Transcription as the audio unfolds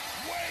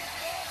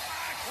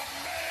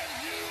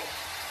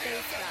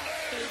You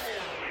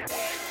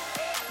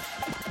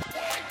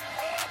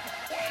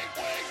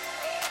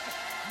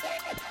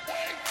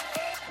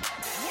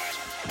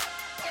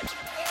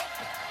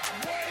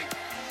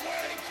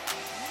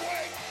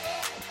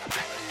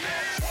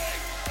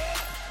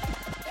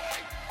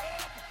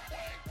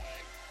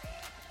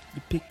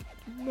pick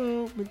the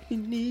moment we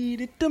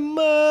need it the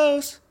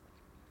most.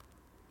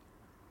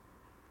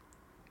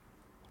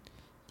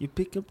 You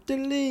pick up the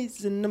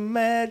leads and the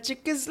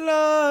magic is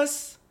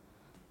lost.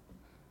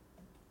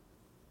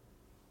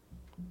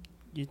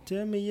 You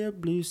tell me your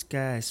blue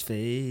skies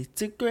fade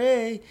to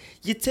gray.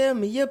 You tell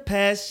me your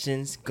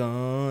passion's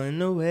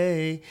gone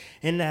away.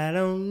 And I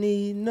don't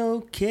need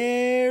no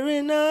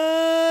carrying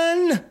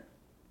on.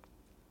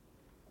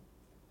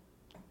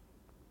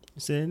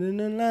 Setting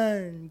the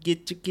line,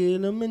 get your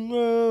kill 'em and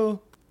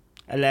roll.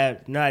 I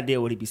have no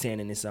idea what he be saying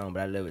in this song,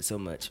 but I love it so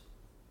much.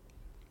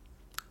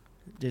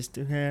 Just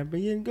to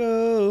happy and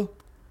go.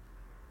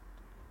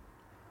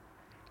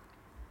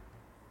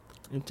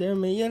 And tell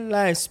me your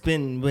life's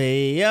been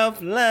way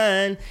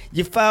offline.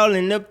 You're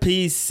falling to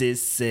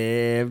pieces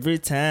every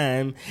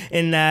time.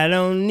 And I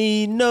don't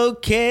need no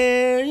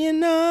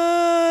carrying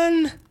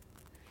on.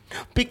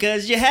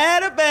 Because you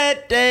had a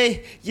bad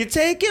day. You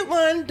take it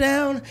one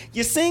down.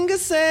 You sing a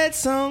sad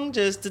song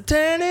just to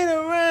turn it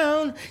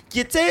around.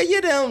 You tell you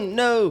don't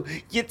know.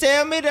 You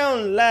tell me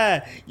don't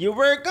lie. You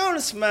work on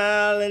a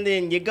smile and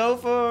then you go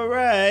for a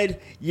ride.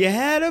 You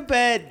had a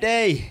bad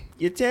day.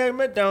 You tell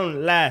me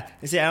don't lie.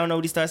 And see, I don't know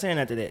what he started saying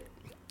after that.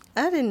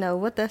 I didn't know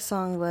what that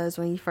song was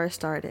when you first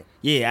started.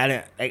 Yeah,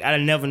 I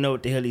didn't never know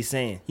what the hell he's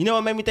saying. You know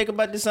what made me think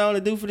about this song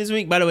to do for this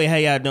week? By the way, how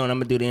y'all doing? I'm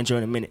going to do the intro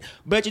in a minute.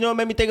 But you know what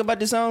made me think about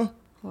this song?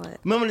 What?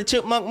 Remember the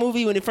Chipmunk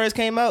movie when it first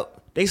came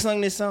out? They sung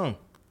this song.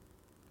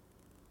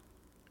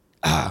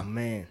 Ah,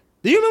 man.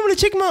 Do you remember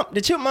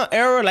the Chipmunk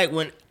era? Like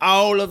when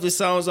all of the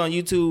songs on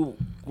YouTube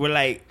were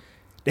like,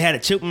 they had a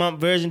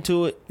Chipmunk version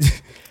to it.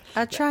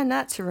 I try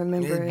not to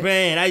remember it.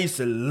 Man, I used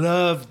to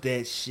love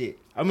that shit.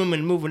 I remember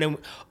in the movie when they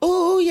went,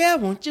 "Ooh yeah,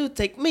 won't you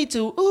take me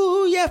to,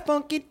 ooh yeah,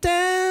 funky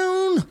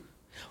town.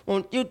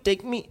 Won't you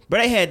take me?"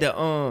 But they had the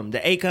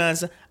Akon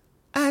song.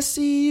 I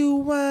see you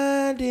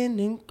winding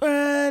and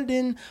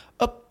grinding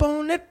up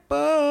on that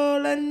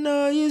ball. I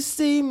know you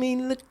see me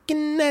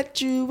looking at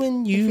you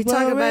when you. If you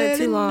talk about it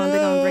too long, they're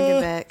gonna bring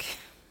it back.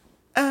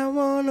 I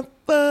wanna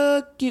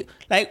fuck you.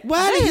 Like,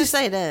 why did you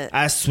say that?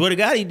 I swear to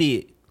God, he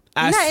did.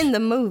 Not in the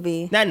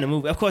movie. Not in the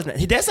movie, of course not.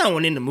 That song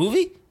wasn't in the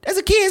movie. That's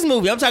a kids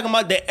movie. I'm talking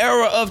about the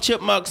era of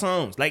Chipmunk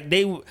songs. Like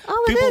they. Oh,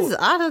 it is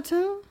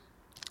auto-tune.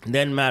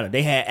 Doesn't matter.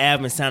 They had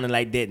Alvin sounding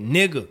like that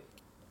nigga.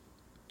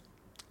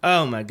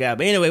 Oh my God.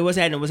 But anyway, what's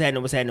happening?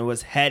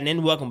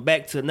 Welcome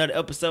back to another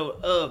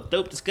episode of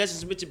Dope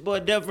Discussions with your boy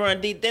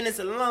Devron D. Dennis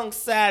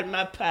alongside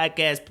my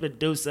podcast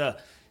producer,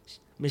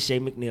 Miss Shay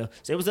McNeil.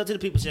 Say what's up to the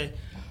people, Shay.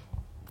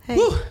 Hey.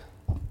 Woo.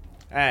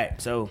 Alright,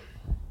 so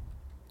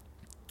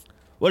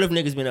what have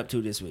niggas been up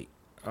to this week?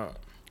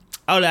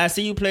 I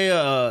see you play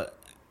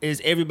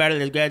is everybody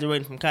that's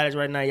graduating from college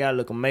right now. Y'all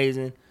look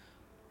amazing.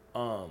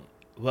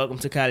 Welcome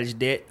to college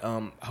debt.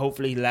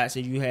 Hopefully lots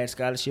of you had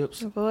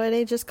scholarships. Boy,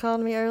 they just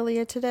called me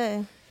earlier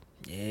today.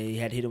 Yeah,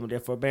 you had to hit them with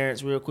that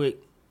forbearance real quick.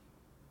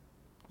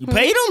 You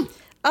paid them?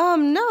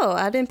 No,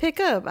 I didn't pick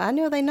up. I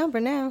know their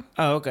number now.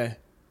 Oh, okay.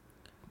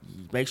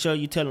 Make sure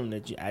you tell them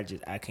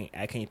that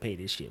I can't pay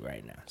this shit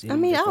right now. I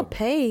mean, I'll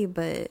pay,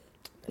 but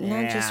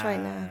not just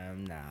right now.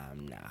 Nah,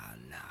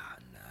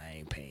 I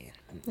ain't paying.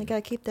 I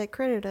gotta keep that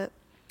credit up.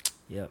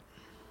 Yep.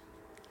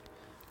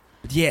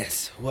 But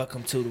yes,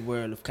 welcome to the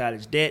world of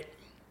college debt.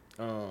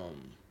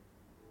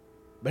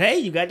 But hey,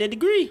 you got that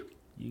degree.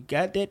 You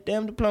got that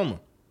damn diploma.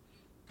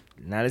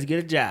 Now let's get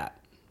a job.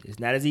 It's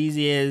not as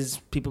easy as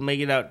people make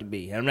it out to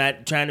be. I'm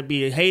not trying to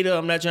be a hater.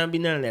 I'm not trying to be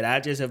none of that.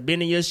 I just have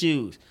been in your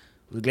shoes.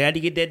 Was glad to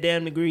get that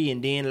damn degree,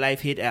 and then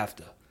life hit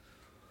after.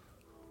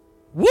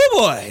 Woo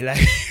boy, like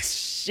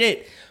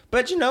shit.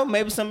 But you know,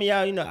 maybe some of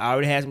y'all, you know, I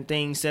already had some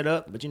things set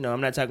up. But you know,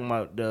 I'm not talking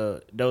about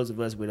those of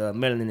us with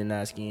melanin in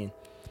our skin.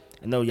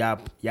 I know y'all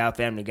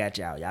family got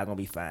y'all. Y'all gonna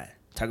be fine.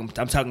 I'm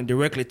talking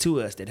directly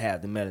to us that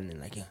have the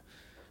melanin. Like, if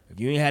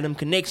you ain't had them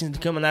connections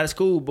coming out of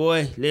school,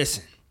 boy,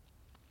 listen.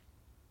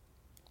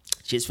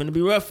 Shit's finna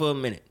be rough for a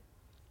minute.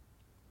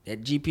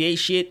 That GPA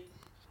shit,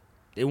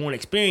 they want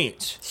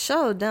experience.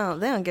 Sure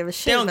don't. They don't give a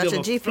shit about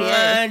your GPA. They don't give a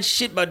flying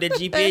shit about that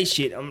GPA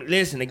shit.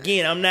 Listen,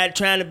 again, I'm not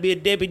trying to be a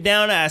Debbie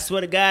Downer. I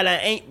swear to God I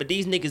ain't. But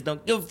these niggas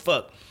don't give a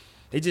fuck.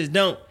 They just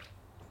don't.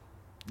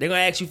 They're going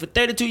to ask you for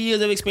 32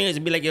 years of experience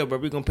and be like, yo, bro,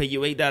 we're going to pay you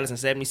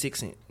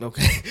 $8.76.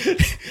 Okay?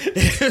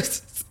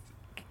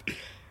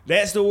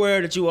 That's the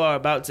world that you are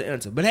about to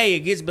enter. But hey, it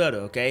gets better,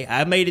 okay?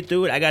 I made it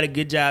through it. I got a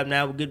good job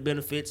now with good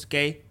benefits,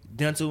 okay?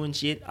 Dental and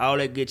shit, all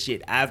that good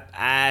shit. I have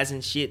eyes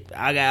and shit.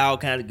 I got all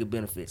kinds of good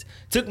benefits.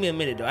 Took me a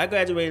minute, though. I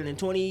graduated in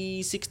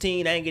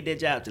 2016. I didn't get that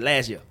job till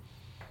last year.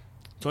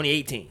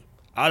 2018.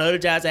 All the other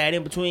jobs I had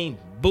in between,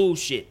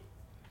 bullshit.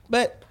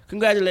 But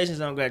congratulations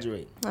on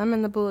graduating. I'm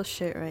in the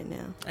bullshit right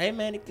now. Hey,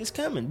 man, it's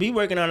coming. We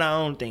working on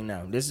our own thing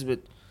now. This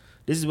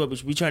is what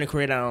we trying to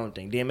create our own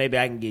thing. Then maybe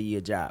I can give you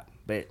a job.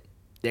 But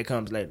That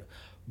comes later.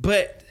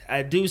 But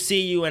I do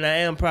see you, and I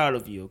am proud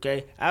of you,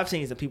 okay? I've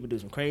seen some people do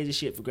some crazy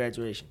shit for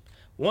graduation.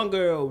 One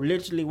girl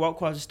literally walked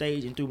across the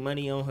stage and threw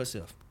money on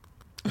herself.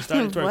 And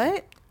started twerking.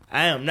 What?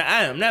 I am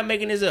not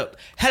making this up.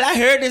 Hell, I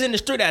heard this in the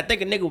street. I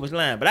think a nigga was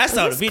lying, but I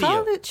saw the video.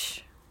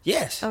 College?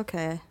 Yes.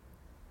 Okay.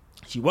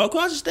 She walked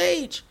across the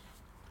stage,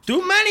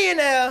 threw money in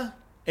there,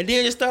 and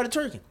then just started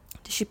twerking.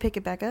 Did she pick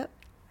it back up?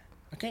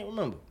 I can't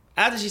remember.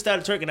 After she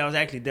started twerking, I was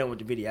actually done with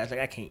the video. I was like,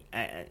 I can't.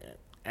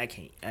 I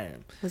can't.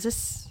 Was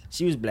this?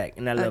 She was black,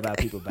 and I love our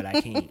people, but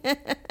I can't.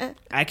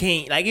 I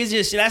can't. Like, it's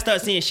just shit. I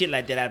start seeing shit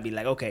like that, I'd be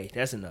like, okay,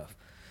 that's enough.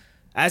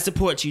 I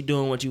support you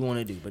doing what you want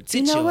to do, but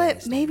sit You know your what?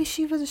 ass Maybe down.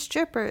 she was a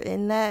stripper,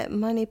 and that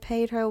money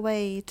paid her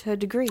way to her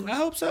degree. I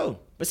hope so,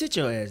 but sit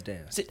your ass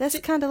down. That's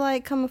kind of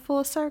like coming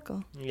full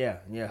circle. Yeah,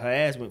 her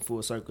ass went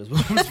full circle.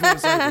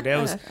 That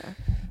was,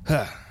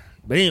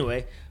 but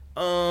anyway,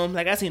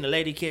 like I seen a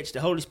lady catch the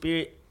Holy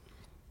Spirit.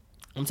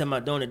 I'm talking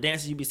about doing the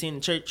dances you be seeing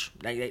in church.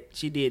 Like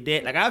she did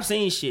that. Like I've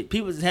seen shit.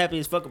 People is happy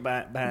as fuck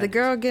behind The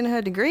girl getting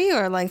her degree,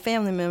 or like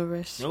family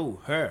members?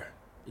 No, her.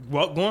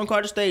 Going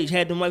across the stage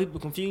had them white people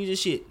confused as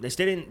shit. They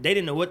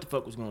didn't know what the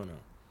fuck was going on.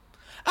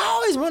 I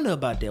always wonder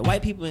about that.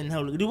 White people in the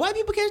Holy Ghost. Do white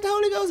people catch the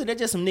Holy Ghost, or that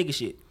just some nigga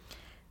shit?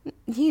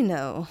 You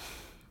know.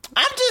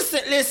 I'm just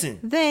saying, listen.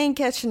 They ain't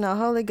catching the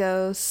Holy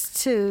Ghost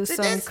to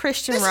some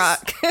Christian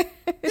rock.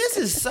 This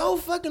is so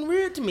fucking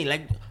weird to me.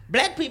 Like,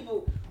 black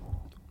people,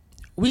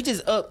 we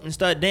just up and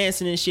start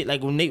dancing and shit.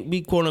 Like, when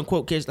we quote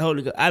unquote catch the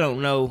Holy Ghost. I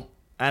don't know.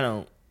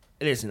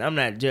 Listen, I'm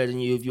not judging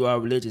you if you are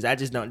religious. I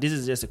just don't. This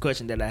is just a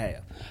question that I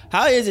have.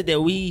 How is it that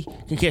we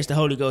can catch the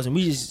Holy Ghost and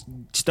we just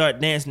start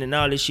dancing and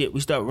all this shit? We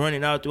start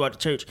running all throughout the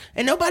church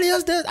and nobody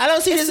else does. I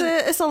don't see this.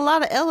 It's a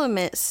lot of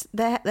elements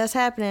that's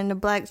happening in the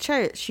black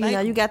church. You know,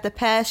 you got the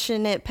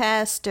passionate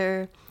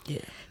pastor.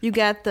 Yeah. You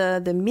got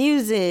the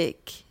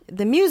music.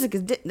 The music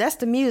that's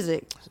the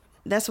music.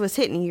 That's what's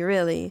hitting you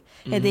really.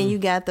 Mm-hmm. And then you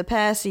got the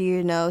pastor,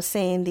 you know,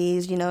 saying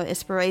these, you know,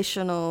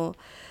 inspirational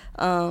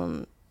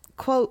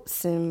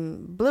quotes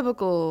and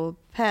biblical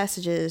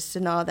passages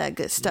and all that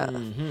good stuff.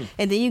 Mm-hmm.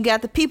 And then you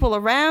got the people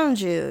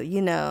around you,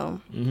 you know.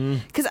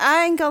 Because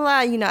I ain't gonna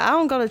lie, you know, I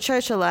don't go to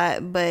church a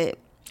lot, but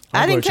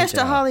I didn't catch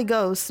the Holy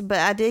Ghost, but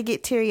I did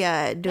get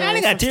teary-eyed doing I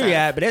didn't got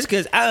teary-eyed, but that's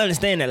because I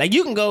understand that. Like,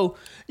 you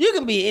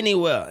can be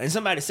anywhere and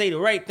somebody say the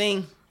right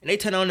thing and they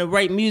turn on the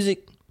right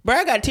music. Bro,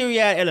 I got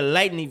teary-eyed at a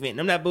lighting event.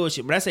 I'm not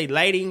bullshit. When I say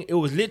lighting, it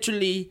was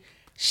literally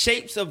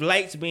shapes of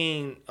lights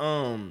being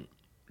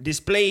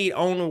displayed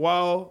on the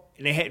wall,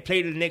 and they had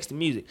played it next to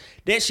music.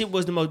 That shit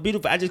was the most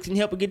beautiful. I just couldn't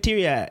help but get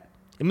teary-eyed.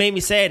 It made me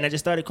sad, and I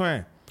just started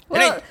crying.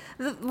 Well,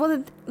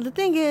 the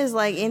thing is,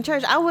 like, in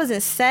church, I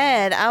wasn't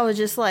sad. I was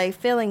just, like,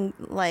 feeling,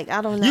 like,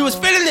 I don't know. You was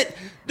feeling it.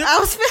 I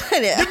was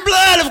feeling it. The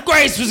blood of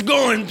Christ was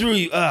going through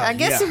you. I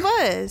guess it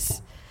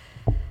was.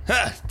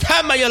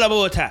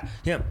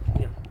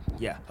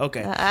 Yeah,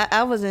 okay.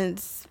 I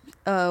wasn't,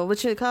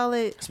 what you call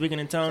it? Speaking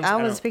in tongues? I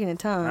wasn't speaking in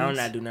tongues. I don't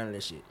not do none of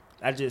that shit.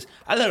 I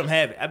let them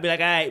have it. I be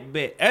like, all right,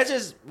 bet. That's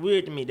just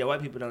weird to me that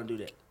white people don't do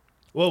that.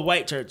 Well,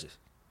 white churches.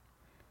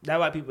 Not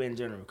white people in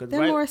general.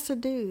 They're more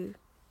subdued.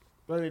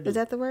 What do they do? Is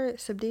that the word?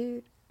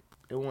 Subdued?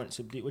 They want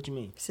subdued. What you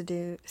mean?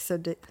 Subdued. I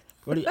don't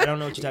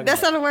know what you're talking about.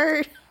 That's not a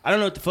word. I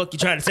don't know what the fuck you're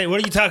trying to say.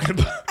 What are you talking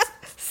about?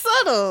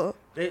 Subtle.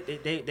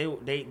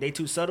 They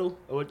too subtle?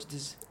 Or what you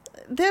just...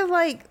 They're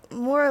like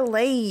more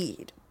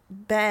laid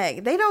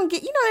back. They don't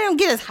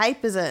get as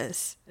hype as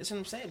us. That's what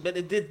I'm saying. But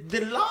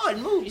the Lord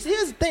moved you. See,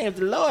 here's the thing. If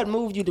the Lord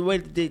moved you the way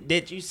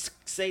that you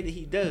say that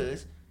he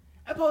does,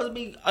 that's supposed to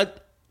be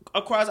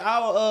across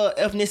our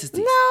ethnicities.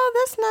 No,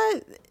 that's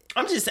not.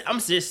 I'm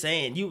just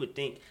saying. You would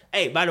think.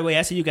 Hey, by the way,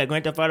 I see you got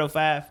Grand Theft Auto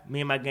 5.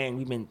 Me and my gang,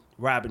 we've been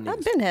robbing niggas.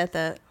 I've been had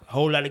that. A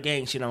whole lot of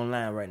gang shit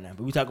online right now,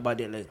 but we talk about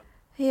that later.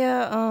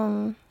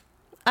 Yeah.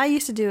 I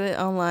used to do it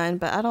online,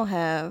 but I don't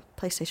have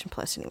PlayStation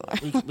Plus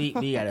anymore.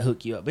 we gotta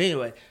hook you up. But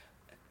anyway,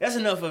 that's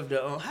enough of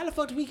the. How the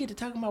fuck did we get to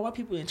talking about white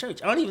people in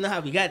church? I don't even know how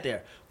we got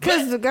there.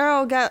 Because the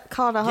girl got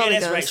called a Holy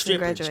Ghost right. in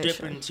graduation.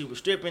 Stripping. She was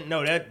stripping.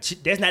 No,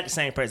 that's not the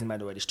same person, by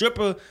the way. The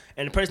stripper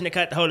and the person that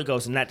caught the Holy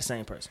Ghost are not the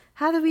same person.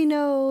 How do we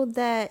know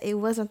that it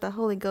wasn't the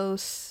Holy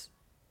Ghost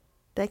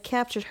that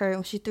captured her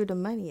when she threw the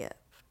money up?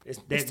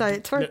 They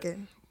started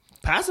twerking.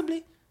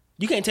 Possibly.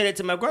 You can't tell that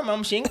to my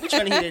grandmama. She ain't gonna be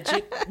trying to hear that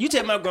shit. You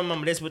tell my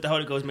grandmama that's what the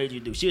Holy Ghost made you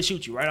do. She'll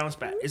shoot you right on the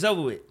spot. It's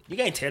over with. You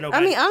can't tell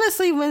nobody. I mean,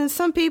 honestly, when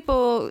some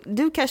people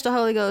do catch the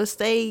Holy Ghost,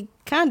 they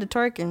kind of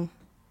twerking.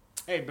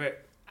 Hey, bro,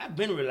 I've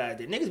been realized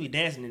that niggas be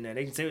dancing in there.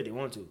 They can say what they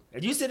want to.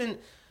 If you sit in...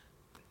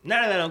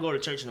 Now that I don't go to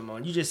church no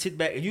more, you just sit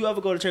back. If you ever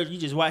go to church, you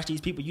just watch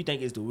these people, you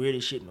think it's the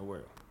weirdest shit in the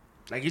world.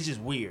 Like, it's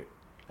just weird.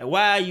 Like,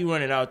 why are you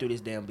running all through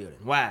this damn building?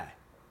 Why?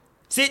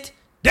 Sit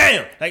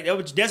down. Like,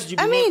 that's what you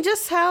be mean,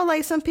 just how,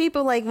 like, some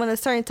people, like, when a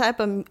certain type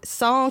of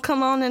song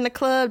come on in the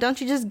club, don't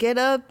you just get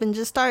up and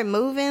just start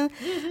moving?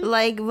 Mm-hmm.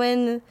 Like,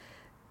 when,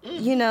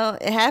 you know,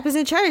 it happens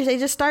in church, they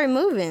just start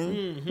moving.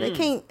 Mm-hmm. They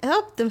can't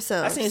help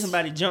themselves. I seen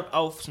somebody jump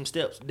off some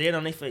steps, dead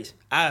on their face.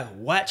 I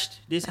watched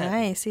this happen.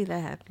 I ain't see that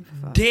happen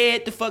before.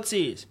 Dead the fuck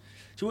serious.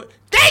 She went,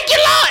 thank you,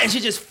 Lord! And she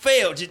just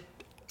fell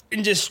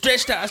and just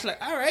stretched out. I was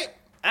like, all right.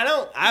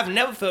 I've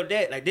never felt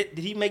that. Like, did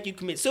he make you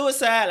commit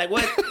suicide? Like,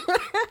 what?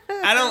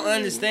 I don't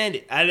understand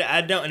it.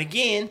 I don't. And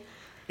again,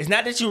 it's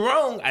not that you're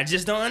wrong. I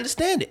just don't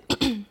understand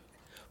it.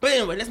 But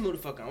anyway, let's move the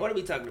fuck on. What are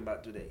we talking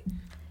about today?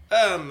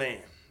 Oh, man.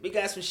 We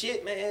got some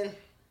shit, man.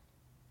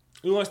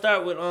 You want to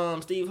start with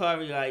Steve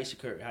Harvey or Ayesha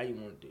Curry? How you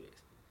want to do this?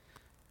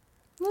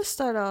 Let's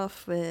start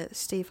off with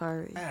Steve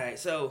Harvey. All right,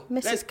 so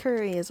Mrs.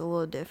 Curry is a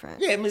little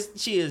different. Yeah,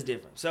 she is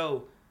different.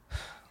 So,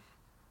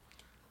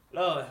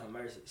 Lord have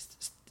mercy,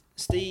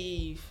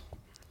 Steve,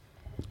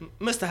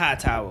 Mr.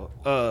 Hightower.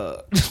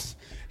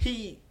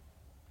 He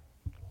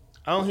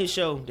on his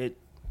show that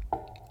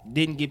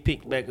didn't get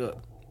picked back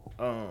up.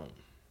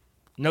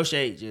 No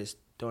shade, just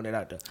throwing that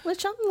out there.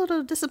 Which I'm a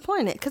little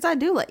disappointed because I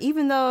do like,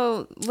 even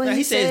though when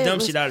he says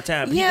dumb shit all the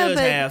time. But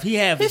yeah, he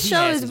has his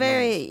show is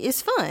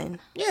it's fun.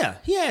 Yeah,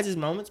 he has his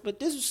moments, but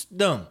this was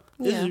dumb.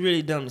 This is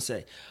really dumb to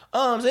say.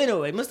 So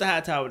anyway, Mr.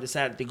 Hightower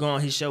decided to go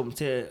on his show and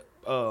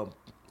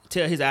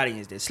tell his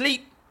audience that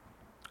sleep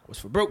was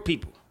for broke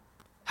people.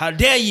 How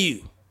dare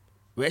you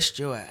rest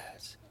your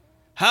eyes?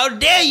 How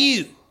dare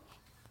you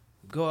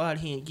go out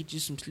here and get you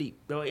some sleep?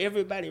 Though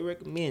everybody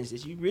recommends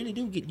that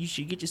you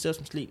should get yourself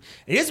some sleep.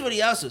 And this is what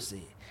he also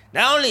said.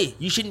 Not only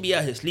you shouldn't be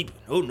out here sleeping,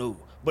 oh no,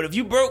 but if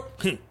you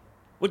broke,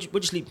 what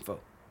you sleeping for?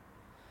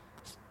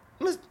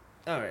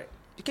 All right,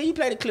 can you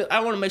play the clip? I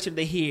want to make sure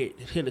they hear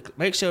it.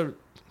 Make sure,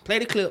 play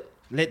the clip,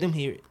 let them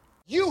hear it.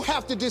 You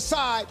have to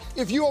decide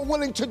if you are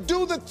willing to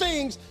do the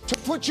things to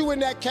put you in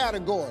that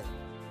category.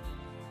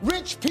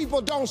 Rich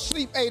people don't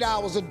sleep 8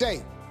 hours a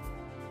day.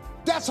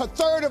 That's a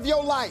third of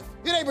your life.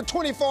 It ain't but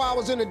 24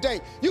 hours in a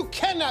day. You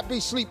cannot be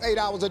sleep 8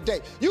 hours a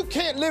day. You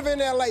can't live in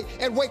LA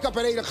and wake up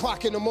at 8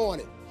 o'clock in the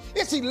morning.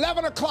 It's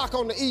 11 o'clock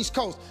on the East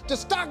Coast. The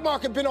stock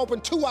market been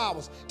open 2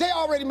 hours. They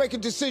already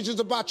making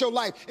decisions about your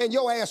life and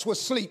your ass was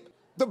sleep.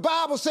 The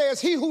Bible says,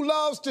 he who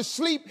loves to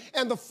sleep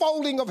and the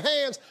folding of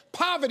hands,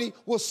 poverty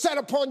will set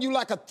upon you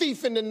like a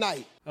thief in the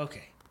night.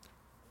 Okay.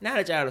 Now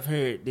that y'all have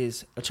heard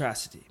this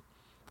atrocity,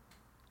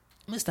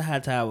 Mr.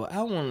 Hightower,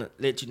 I want to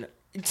let you know.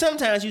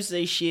 Sometimes you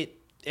say shit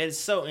that is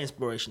so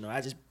inspirational.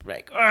 I just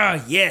like,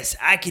 oh, yes,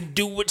 I can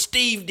do what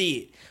Steve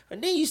did.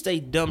 And then you say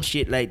dumb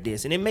shit like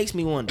this, and it makes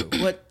me wonder,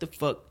 what the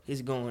fuck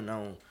is going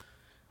on?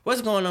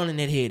 What's going on in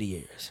that head of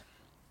yours?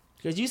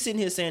 Because you sitting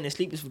here saying that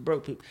sleep is for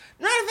broke people.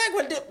 Matter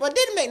of fact, what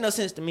didn't make no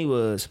sense to me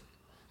was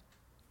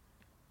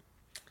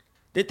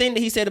the thing that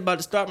he said about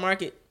the stock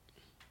market.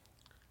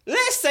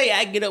 Let's say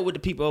I get up with the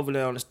people over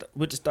there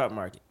with the stock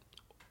market.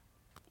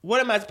 What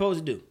am I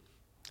supposed to do?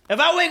 If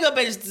I wake up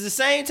at the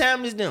same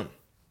time as them,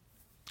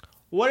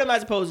 what am I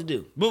supposed to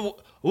do? But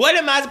what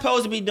am I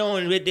supposed to be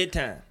doing at that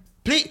time?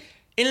 Please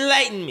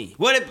enlighten me.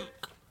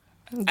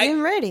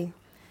 Getting ready.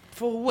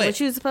 For what? What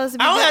you supposed to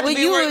be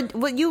doing?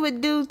 What you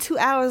would do 2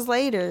 hours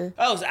later.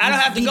 Oh, so I don't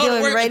have to go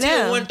to work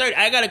until 1:30.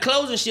 I got a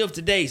closing shift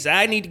today, so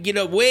I need to get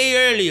up way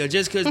earlier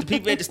just because the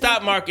people at the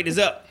stock market is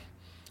up.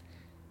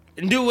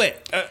 And do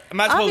what? Am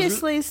I supposed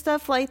Obviously,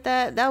 stuff like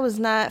that was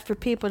not for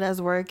people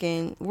that's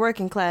working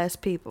class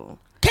people.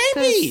 Can't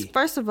be.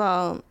 First of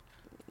all,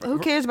 who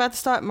cares about the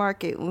stock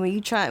market when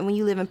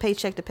you live in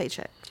paycheck to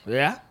paycheck?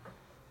 Yeah.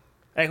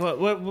 Like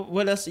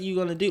what else are you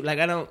gonna do? Like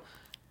I don't.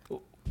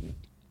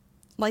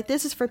 Like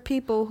this is for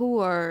people who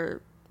are,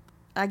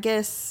 I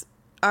guess,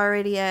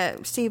 already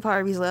at Steve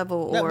Harvey's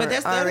level, or but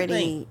that's the other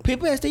thing.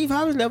 People at Steve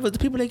Harvey's level is the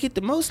people that get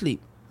the most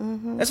sleep.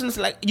 Mm-hmm. That's what it's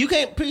like. You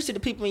can't preach to the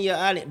people in your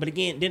audience, but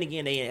then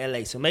again, they in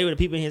LA, so maybe the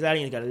people in his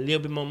audience got a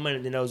little bit more money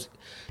than those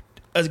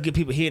other good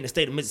people here in the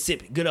state of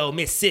Mississippi, good old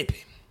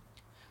Mississippi.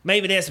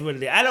 Maybe that's what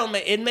it is.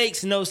 It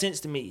makes no sense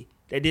to me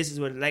that this is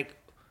what, like,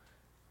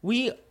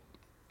 we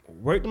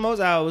work the most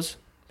hours,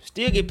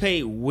 still get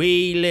paid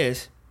way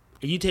less.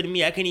 And you telling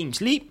me I can't even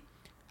sleep?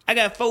 I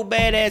got 4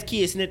 badass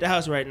kids sitting at the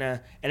house right now,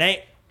 and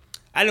I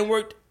done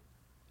worked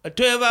a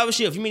 12-hour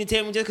shift. You mean to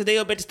tell me just because they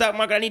up at the stock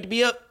market I need to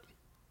be up?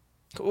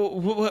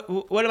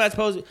 What am I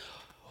supposed to?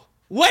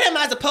 What am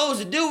I supposed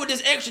to do with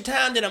this extra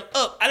time that I'm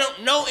up? I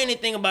don't know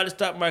anything about the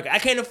stock market. I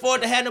can't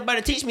afford to have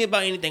nobody teach me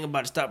about anything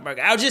about the stock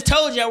market. I just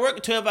told you I work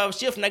a 12-hour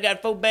shift and I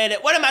got 4 bad.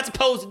 What am I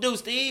supposed to do,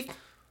 Steve?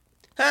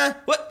 Huh?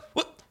 What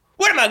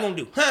am I gonna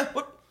do? Huh?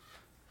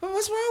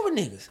 What's wrong with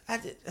niggas?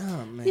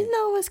 Oh man. You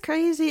know what's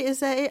crazy is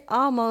that it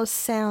almost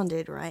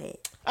sounded right.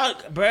 Oh,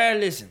 bro,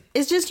 listen.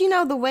 It's just,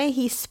 the way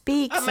he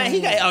speaks. Oh, man, he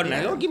got,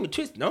 now, don't get me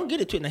twisted. Don't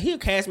get it twisted. Now, he a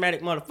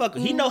charismatic motherfucker.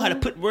 Mm-hmm. He know how to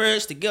put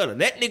words together.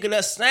 That nigga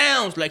that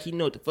sounds like he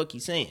know what the fuck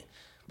he's saying.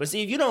 But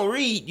see, if you don't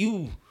read,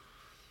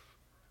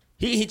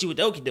 he hit you with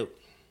the okie doke.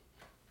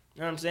 You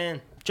know what I'm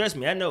saying? Trust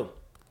me, I know.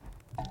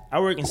 I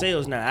work in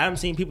sales now. I haven't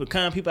seen people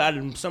con people out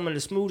of some of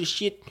the smoothest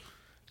shit.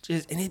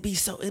 And it'd be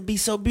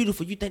so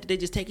beautiful. You think that they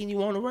just taking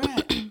you on a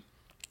ride.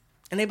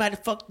 And they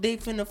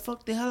finna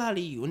fuck the hell out of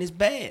you. And it's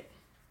bad.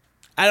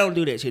 I don't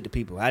do that shit to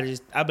people.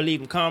 I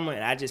believe in karma,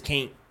 and I just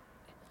can't.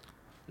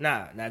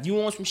 Now if you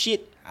want some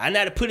shit, I know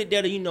how to put it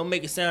there to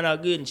make it sound all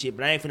good and shit.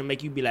 But I ain't finna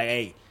make you be like,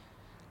 hey,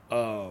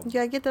 you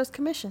gotta get those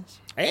commissions.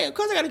 Hey, of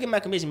course I gotta get my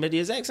commission, but at the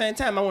exact same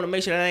time, I want to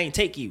make sure that I ain't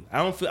take you. I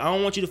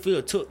don't want you to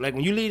feel took. Like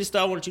when you leave the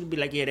store, I want you to be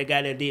like, yeah, that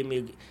guy that did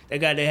me, that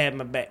guy that had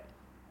my back.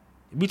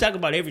 We talk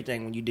about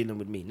everything when you dealing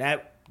with me.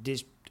 Not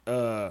just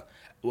well,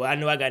 I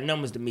know I got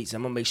numbers to meet, so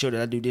I'm gonna make sure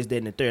that I do this, that,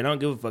 and the third. I don't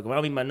give a fuck. If I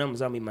don't meet my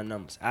numbers, I'll meet my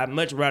numbers. I'd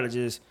much rather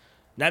just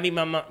not meet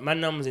my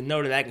numbers and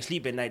know that I can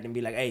sleep at night than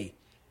be like, hey,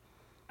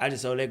 I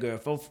just sold that girl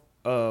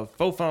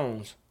 4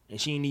 phones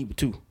and she ain't need but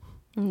 2.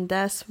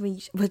 That's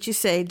what you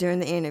say during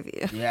the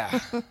interview. Yeah.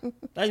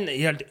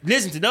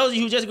 Listen, to those of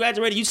you who just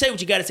graduated, you say what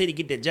you got to say to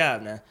get that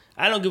job now.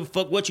 I don't give a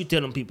fuck what you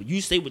tell them people.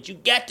 You say what you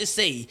got to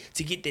say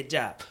to get that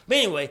job. But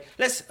anyway,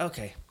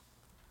 okay.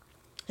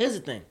 Here's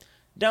the thing.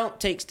 Don't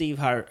take Steve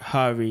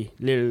Harvey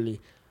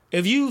literally.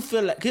 If you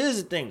feel like,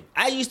 here's the thing.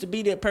 I used to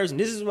be that person.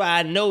 This is why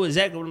I know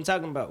exactly what I'm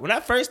talking about. When I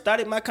first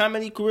started my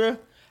comedy career,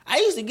 I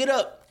used to get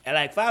up at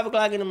like 5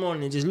 o'clock in the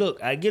morning and just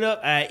look. I get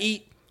up, I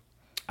eat,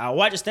 I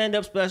watch a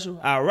stand-up special,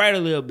 I write a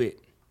little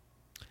bit.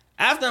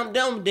 After I'm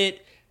done with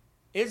it,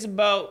 it's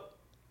about,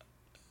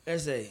 I'm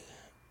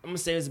going to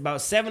say it's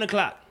about 7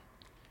 o'clock.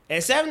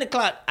 At 7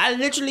 o'clock, I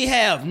literally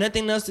have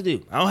nothing else to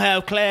do. I don't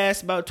have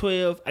class about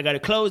 12. I got to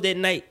close that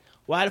night.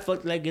 Why the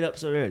fuck did I get up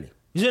so early?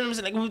 You see what I'm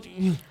saying? I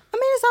mean,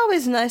 it's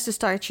always nice to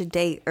start your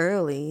day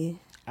early.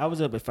 I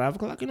was up at 5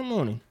 o'clock in the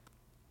morning.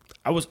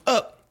 I was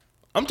up.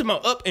 I'm talking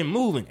about up and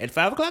moving at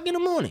 5 o'clock in the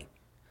morning.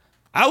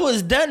 I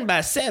was done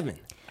by 7.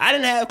 I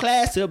didn't have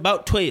class till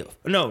about 12.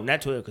 No,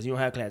 not 12, because you don't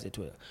have class at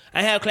 12.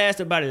 I had class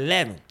till about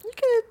 11. You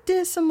could have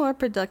did some more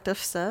productive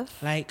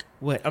stuff. Like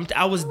what?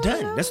 I was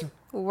done. That's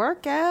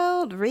work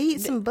out,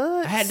 read some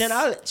books. I had done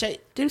all that.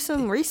 Do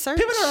some research.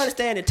 People don't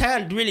understand that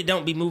time really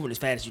don't be moving as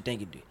fast as you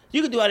think it do.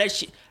 You can do all that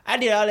shit. I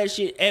did all that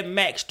shit at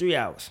max 3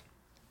 hours.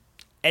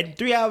 At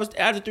 3 hours,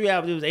 after 3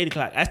 hours, it was 8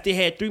 o'clock. I still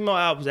had 3 more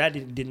hours. I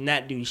did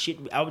not do shit.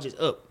 I was just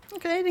up.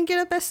 Okay, then get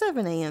up at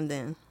 7 a.m.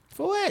 then.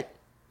 For what?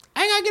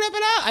 I ain't gotta get up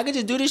at all. I can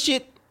just do this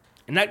shit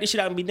and knock this shit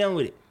out and be done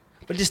with it.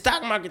 But the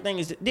stock market thing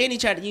is, then he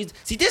tried to use.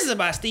 See, this is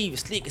about Steve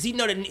Slick, because he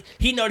know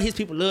that his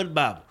people love the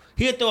Bible.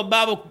 He'll throw a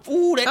Bible.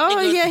 Ooh, that nigga.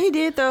 Oh yeah, he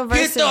did throw a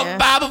verse. He'll throw a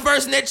Bible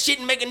verse in that shit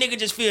and make a nigga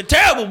just feel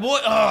terrible, boy.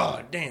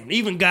 Oh damn!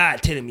 Even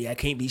God telling me I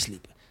can't be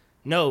sleeping.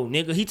 No,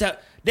 nigga,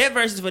 that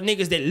verse is for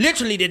niggas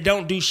that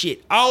don't do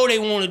shit. All they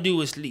want to do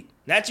is sleep.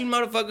 Not you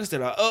motherfuckers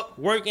that are up,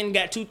 working,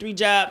 got 2-3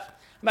 jobs.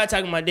 I'm not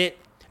talking about that.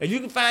 If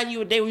you can find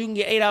you a day where you can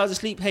get 8 hours of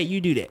sleep, hey,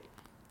 you do that.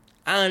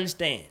 I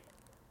understand.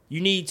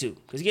 You need to.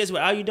 Because guess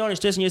what? All you doing is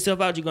stressing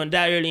yourself out. You're going to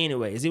die early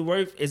anyway. Is it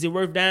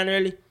worth dying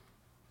early?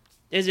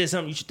 It's just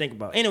something you should think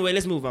about. Anyway,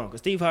 let's move on. Because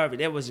Steve Harvey,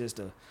 that was just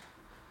a...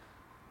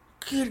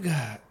 Good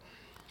God.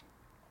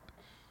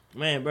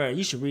 Man, bro,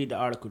 you should read the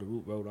article The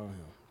Root wrote on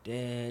him.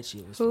 That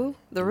shit was... Who?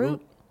 The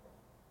Root?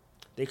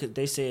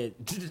 They said...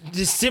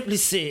 Just simply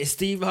said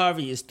Steve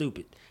Harvey is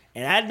stupid.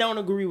 And I don't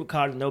agree with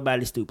calling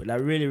nobody stupid. I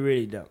really,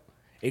 really don't.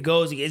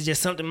 It's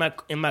just something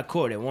in my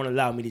core that won't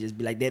allow me to just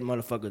be like, that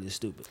motherfucker is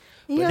stupid.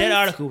 But that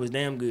article was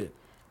damn good.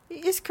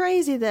 It's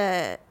crazy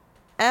that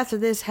after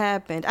this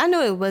happened, I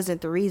know it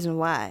wasn't the reason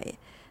why,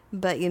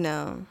 but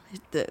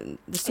the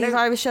Steve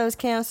Harvey show is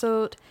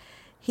canceled.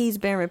 He's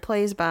been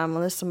replaced by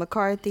Melissa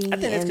McCarthy. I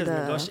think that's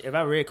because if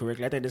I read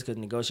correctly, I think that's because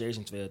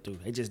negotiations fell through.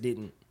 It just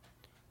didn't.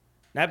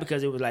 Not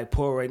because it was like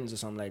poor ratings or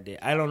something like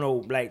that. I don't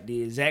know like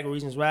the exact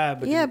reasons why,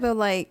 but but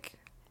like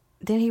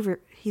then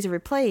he's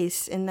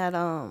replaced in that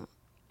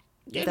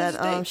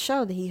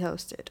show that he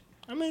hosted.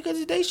 I mean, because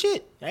it's they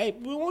shit. Hey,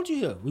 we want you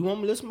here. We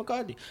want Melissa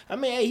McCarthy. I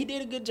mean, hey, he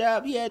did a good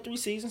job. He had 3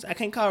 seasons. I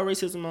can't call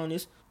racism on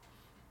this.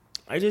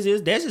 It just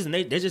is. That's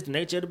just the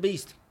nature of the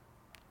beast.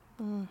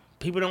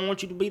 People don't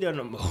want you to be there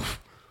no more.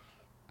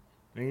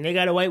 And they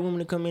got a white woman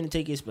to come in and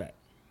take his spot.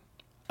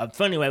 A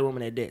funny white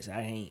woman at that. So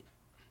I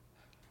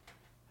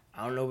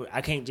don't know.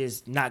 I can't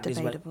just knock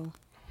Debatable.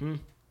 this white.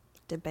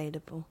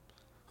 Debatable.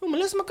 Who,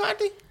 Melissa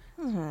McCarthy?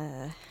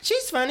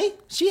 She's funny.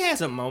 She has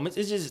some moments.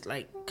 It's just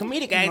like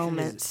comedic acting.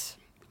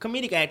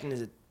 Comedic acting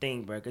is a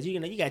thing, bro. Because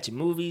you got your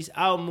movies.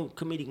 All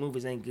comedic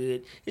movies ain't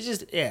good. It's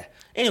just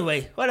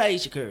Anyway, what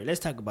Ayesha Curry?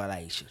 Let's talk about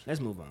Ayesha. Let's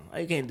move on.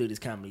 I can't do this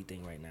comedy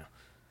thing right now.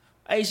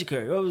 Ayesha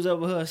Curry. What was up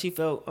with her? She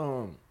felt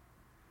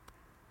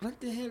what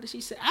the hell did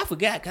she say? I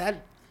forgot. Cause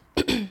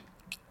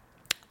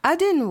I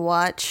didn't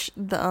watch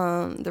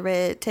the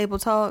Red Table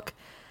Talk.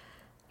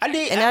 I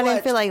did, and I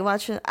didn't feel like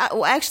watching.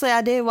 Actually,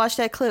 I did watch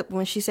that clip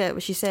when she said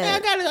what she said. Yeah, I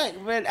got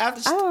it. But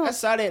after I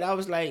saw that, I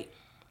was like,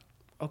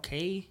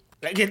 okay,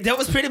 like that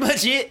was pretty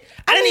much it.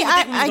 I didn't even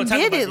think we was gonna talk about this.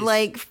 I get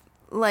it.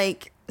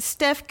 Like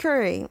Steph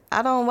Curry.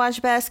 I don't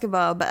watch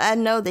basketball, but I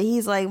know that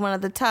he's like one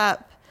of the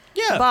top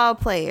ball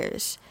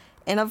players,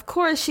 and of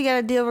course, she got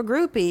to deal with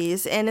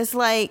groupies, and it's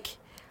like,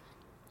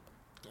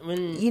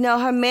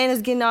 her man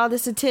is getting all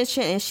this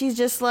attention, and she's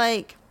just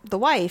like the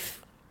wife.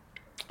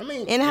 I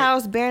mean, in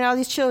house bearing all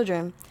these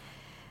children.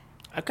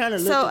 I kind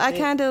of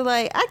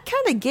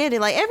get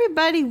it. Like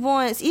everybody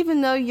wants,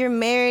 even though you're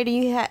married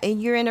and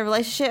you're in a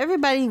relationship,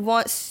 everybody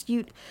wants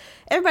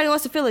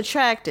to feel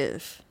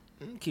attractive.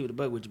 Keep it a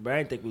buck with you, but I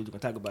didn't think we was gonna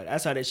talk about it. I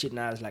saw that shit and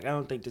I was like, I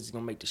don't think this is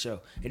gonna make the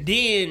show. And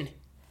then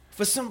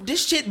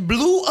this shit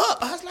blew up.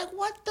 I was like,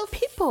 what the?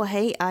 People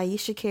hate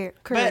Ayesha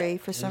Curry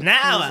for some reason.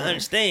 Now I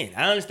understand.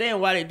 I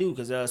understand why they do,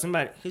 because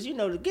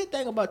the good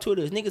thing about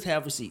Twitter is niggas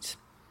have receipts.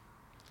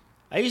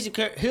 Here's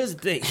the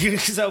thing.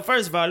 So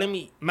first of all,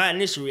 my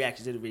initial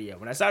reaction to the video.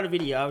 When I saw the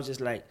video, I was just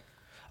like,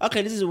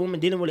 okay, this is a woman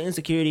dealing with an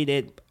insecurity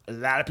that a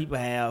lot of people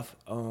have.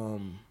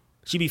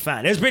 She be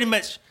fine. That's pretty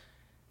much,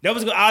 that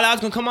was all I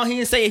was going to come on here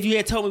and say if you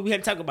had told me we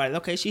had to talk about it.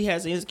 Okay, she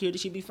has an insecurity,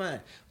 she be fine.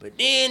 But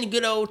then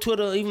good old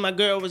Twitter, even my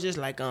girl was just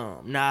like,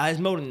 nah, it's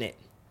more than that.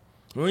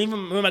 When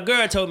my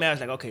girl told me, I was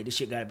like, okay, this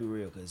shit got to be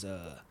real. Because,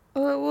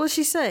 what'd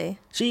she say?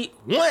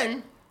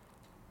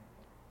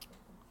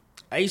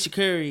 Ayesha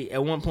Curry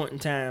at one point in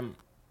time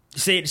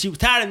said she was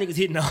tired of niggas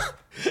hitting on her.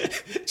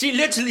 She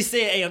literally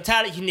said, hey, I'm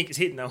tired of you niggas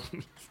hitting on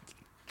me.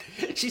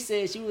 She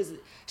said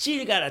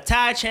she got a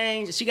tire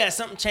change. She got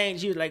something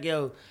changed. She was like,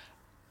 yo,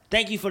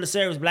 thank you for the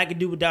service, but I could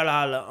do without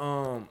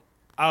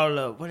all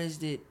the what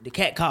is it? The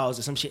cat calls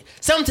or some shit.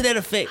 Something to that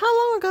effect.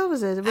 How long ago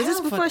was this? Was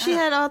this before she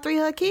had all 3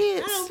 of her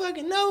kids? I don't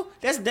fucking know.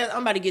 That's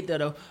I'm about to get there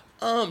though.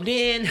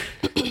 Then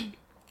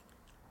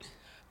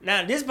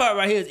now this part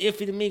right here is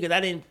iffy to me because I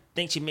didn't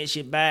think she meant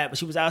shit bad, but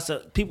she was also,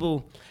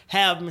 people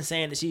have been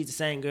saying that she's the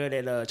same girl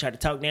that tried to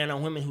talk down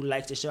on women who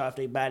likes to show off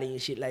their body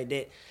and shit like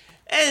that.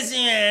 That's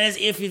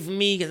iffy for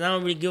me because I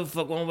don't really give a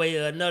fuck one way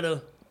or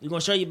another. You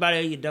gonna show your body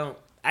or you don't.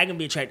 I'm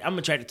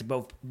attracted to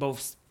both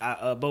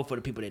of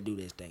the people that do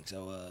this thing.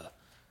 So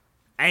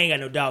I ain't got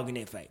no dog in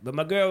that fight. But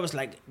my girl was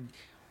like,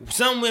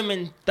 some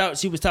women thought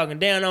she was talking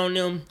down on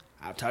them.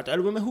 I've talked to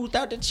other women who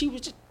thought that she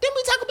was just, didn't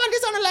we talk about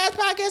this on the last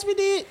podcast we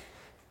did?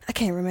 I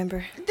can't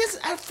remember.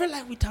 I feel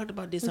like we talked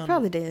about this. We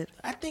probably did.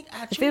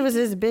 If it was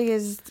as big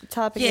as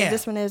topic as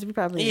this one is, we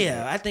probably did.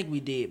 Yeah, I think we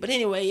did. But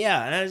anyway,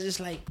 yeah, and I was just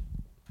like,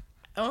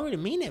 I don't really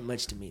mean that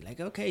much to me. Like,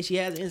 okay, she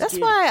has insecurity. That's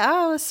why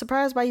I was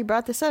surprised why you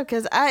brought this up,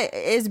 because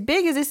as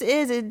big as this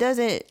is, it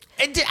doesn't.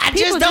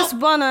 People just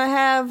want to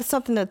have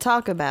something to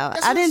talk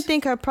about. I didn't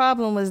think her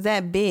problem was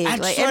that big.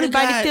 Like,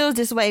 everybody feels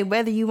this way,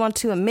 whether you want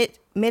to admit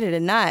it or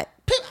not.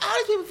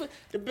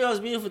 The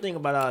most beautiful thing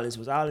about all this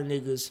was all the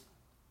niggas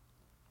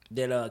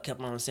that kept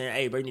on saying,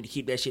 hey, bro, you need to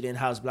keep that shit in the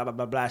house, blah, blah,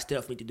 blah, blah.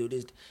 Steph need to do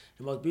this.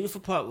 The most beautiful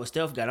part was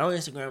Steph got on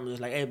Instagram and was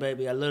like, hey,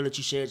 baby, I love that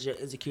you shared your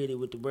insecurity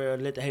with the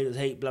world. Let the haters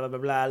hate, blah, blah, blah,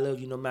 blah. I love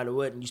you no matter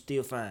what, and you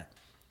still fine.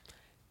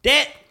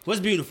 That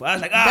was beautiful. I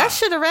was like, that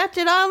should have wrapped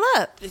it all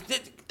up.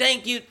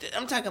 Thank you.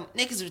 I'm talking,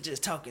 niggas was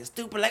just talking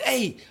stupid. Like,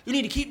 hey, you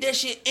need to keep that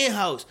shit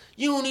in-house.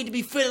 You don't need to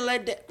be feeling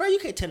like that. Bro, you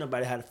can't tell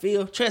nobody how to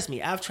feel. Trust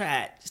me, I've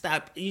tried.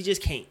 Stop. You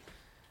just can't.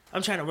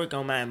 I'm trying to work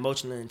on my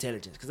emotional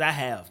intelligence because I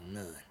have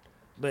none.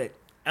 But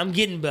I'm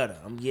getting better.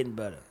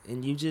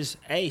 And you just,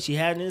 hey, she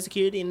had an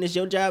insecurity, and it's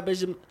your job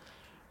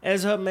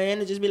as her man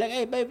to just be like,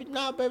 hey, baby,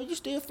 nah, baby, you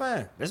still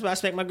fine. That's why I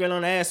smack my girl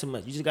on the ass so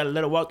much. You just got to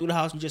let her walk through the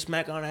house. You just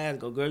smack her on the ass.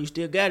 Go, girl, you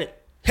still got it.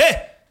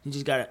 Hey! You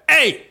just got to,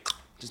 hey!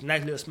 Just a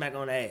nice little smack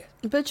on the ass.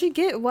 But you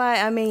get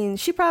why, I mean,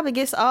 she probably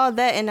gets all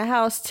that in the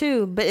house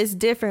too, but it's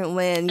different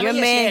when your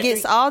man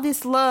gets all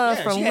this love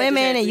from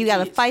women and you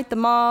got to fight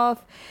them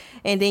off,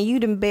 and then you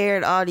done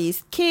bared all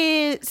these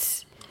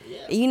kids.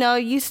 Yeah. You know,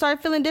 you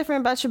start feeling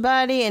different about your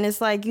body, and it's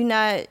like you're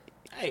not.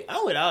 Hey,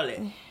 I'm with all that.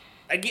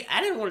 I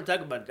didn't want to talk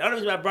about it. The only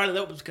reason I brought it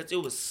up was because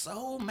it was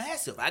so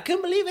massive. I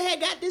couldn't believe it had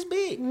got this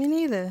big. Me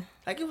neither.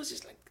 Like, it was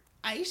just like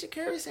Ayesha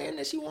Curry saying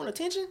that she want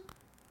attention.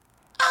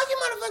 Oh, you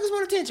motherfuckers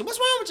want attention. What's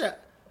wrong with y'all?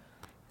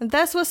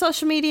 That's what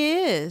social media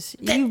is.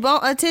 You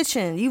want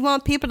attention. You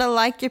want people to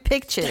like your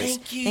pictures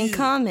and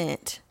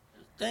comment.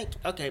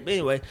 Okay, but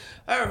anyway.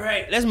 All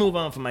right, let's move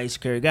on from Ayesha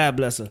Curry. God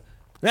bless her.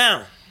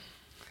 Now,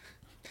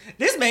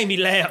 this made me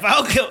laugh. I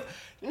don't care.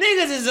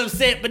 Niggas is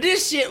upset, but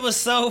this shit was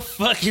so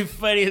fucking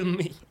funny to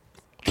me.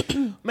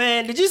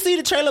 Man, did you see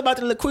the trailer about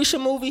the LaQuisha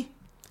movie?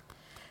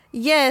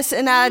 Yes,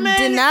 and I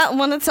did not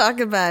want to talk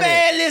about it.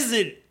 Man,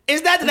 listen.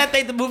 It's not that I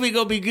think the movie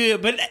gonna be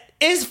good, but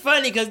it's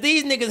funny because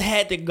these niggas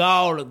had the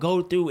gall to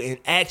go through and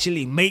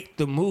actually make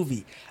the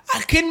movie.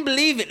 I couldn't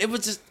believe it. It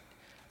was just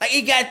like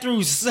it got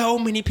through so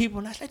many people,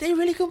 and I was like, they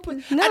really gonna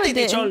put. No, I think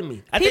they trolling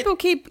me. People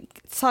keep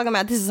talking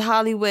about this is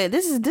Hollywood.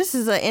 This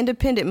is an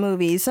independent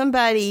movie.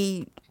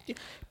 Somebody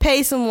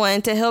pay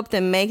someone to help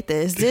them make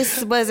this.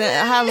 This wasn't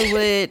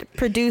Hollywood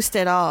produced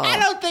at all. I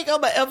don't think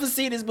I'm gonna ever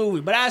see this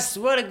movie, but I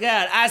swear to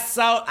God,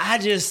 all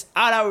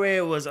I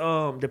read was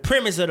the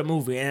premise of the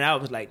movie, and I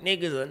was like,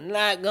 niggas are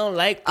not gonna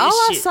like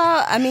this shit.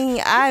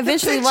 I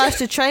eventually watched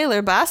the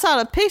trailer, but I saw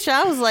the picture.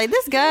 I was like,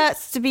 this got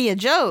to be a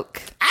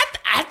joke.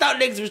 I thought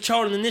niggas was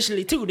trolling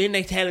initially too. Then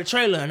they had a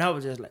trailer, and I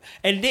was just like,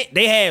 and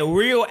they had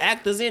real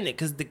actors in it,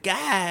 because the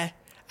guy.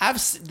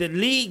 The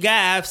lead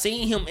guy, I've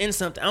seen him in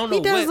something. I don't know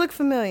what. He does look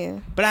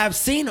familiar. But I've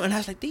seen him, and I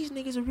was like, these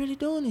niggas are really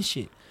doing this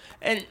shit.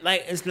 And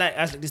like, I was like,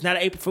 it's not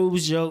an April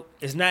Fool's joke.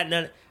 It's not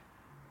none.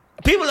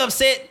 People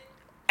upset,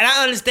 and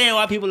I understand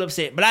why people are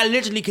upset. But I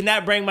literally could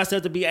not bring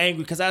myself to be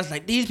angry, because I was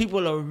like, these people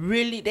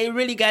they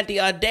really got the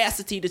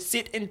audacity to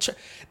sit and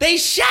they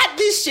shot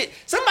this shit.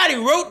 Somebody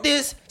wrote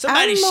this.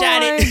 Somebody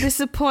shot it. I'm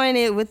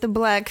disappointed with the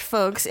black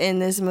folks in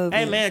this movie.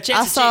 Hey man,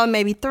 I saw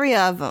maybe 3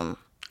 of them.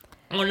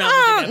 I don't know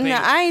how much they got paid. No,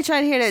 I ain't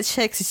trying to hear that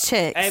checks is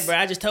checks. Hey, bro,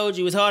 I just told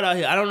you it's hard out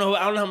here. I don't know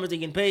how much they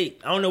getting paid.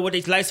 I don't know what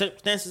their life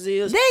circumstances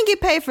is. They ain't get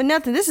paid for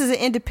nothing. This is an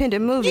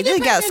independent movie. They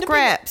got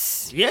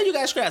scraps. Yeah, you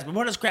got scraps, but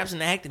what are scraps in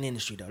the acting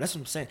industry though? That's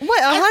what I'm saying.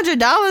 What,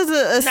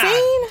 $100 a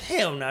scene?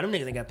 Hell no, them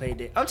niggas ain't got paid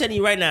that. I'm telling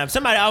you right now, if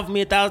somebody offered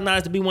me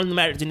 $1,000 to be one of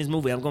the actors in this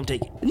movie, I'm gonna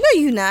take it. No,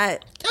 you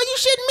not. Are you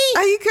shitting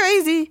me? Are you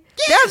crazy?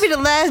 Yes. That'll be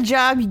the last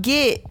job you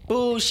get.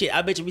 Bullshit.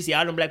 I bet you we see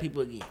all them black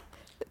people again.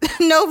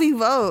 No, we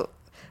won't.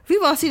 We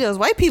won't see those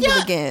white people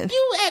again.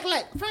 You act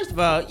like, first of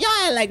all, y'all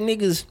act like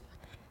niggas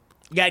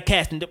got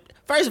casting.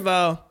 First of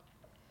all,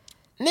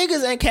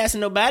 niggas ain't casting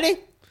nobody.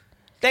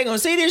 They gonna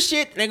see this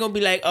shit, they gonna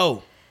be like,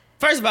 oh.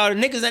 First of all, the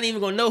niggas ain't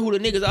even gonna know who the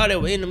niggas are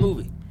that were in the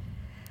movie.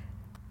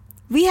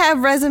 We have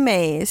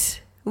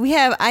resumes. We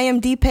have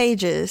IMDb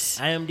pages.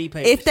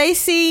 If they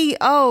see,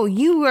 oh,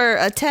 you were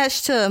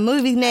attached to a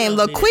movie named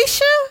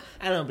LaQuisha.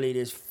 I don't believe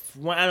this.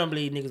 I don't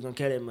believe niggas gonna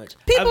care that much.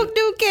 People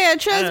do care.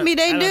 Trust me,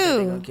 they do.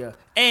 They gonna care.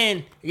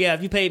 And yeah,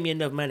 if you paid me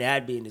enough money,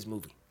 I'd be in this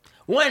movie.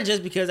 One,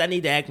 just because I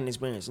need the acting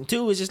experience, and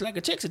two, it's just like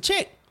a check's a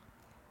check.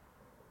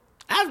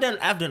 I've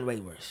done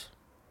way worse.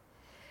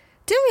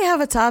 Didn't we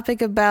have a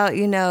topic about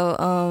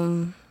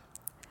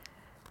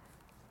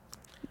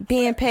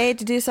being paid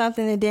to do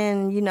something and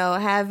then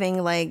having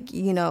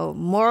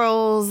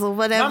morals or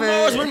whatever? My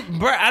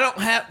morals, I don't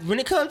have. When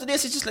it comes to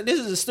this, it's just like this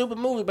is a stupid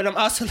movie. But I'm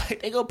also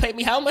like, they gonna pay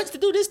me how much to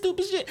do this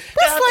stupid shit?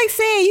 That's like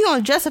saying you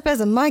gonna dress up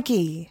as a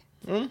monkey.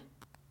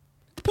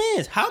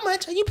 Depends. How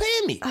much are you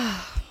paying me?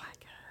 Oh my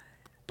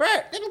god, bro.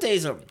 Let me tell you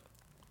something.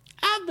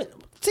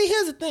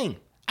 Here's the thing.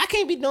 I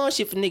can't be doing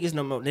shit for niggas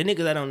no more. The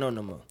niggas I don't know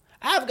no more.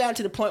 I've gotten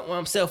to the point where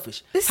I'm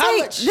selfish. This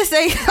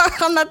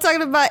ain't. I'm not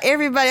talking about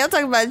everybody. I'm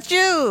talking about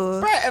you.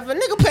 Bro, if a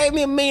nigga paid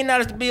me $1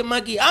 million to be a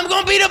monkey, I'm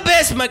gonna be the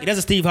best monkey. That's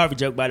a Steve Harvey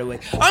joke, by the way.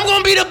 I'm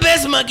gonna be the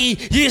best monkey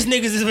these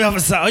niggas has ever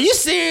saw. Are you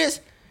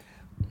serious?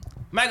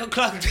 Michael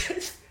Clark.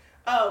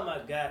 Oh my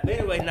god. But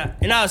anyway,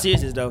 in all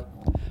seriousness though,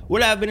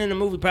 would I have been in the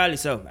movie? Probably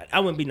so. I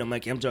wouldn't be no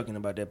monkey. I'm joking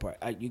about that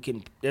part.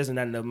 There's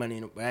not enough money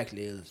in it.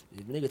 Actually, if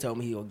a nigga told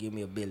me he gonna give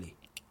me $1 billion.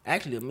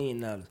 Actually, $1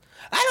 million.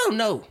 I don't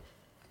know.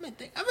 I've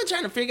been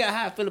trying to figure out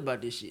how I feel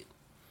about this shit.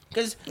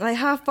 Cause like,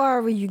 how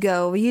far will you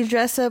go? Will you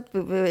dress up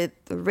with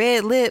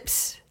red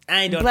lips,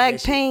 I ain't doing black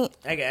that paint?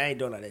 Shit. I ain't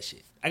doing all that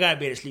shit. I gotta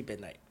be able to sleep at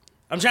night.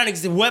 I'm trying to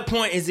get to what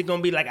point is it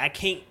gonna be like I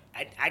can't.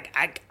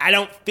 I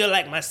don't feel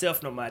like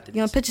myself no more. After you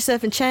gonna put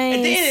yourself in chains?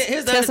 And then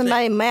here's the tell other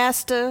somebody thing.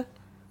 Master.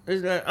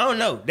 I don't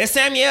know. That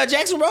Samuel L.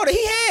 Jackson role that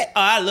he had. Oh,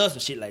 I love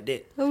some shit like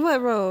that.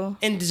 What role?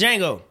 In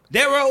Django.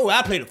 That role,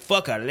 I played the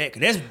fuck out of that.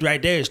 Cause that's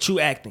right there is true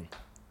acting.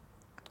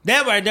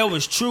 That right there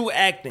was true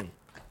acting.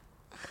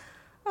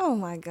 Oh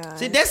my god!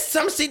 See, that's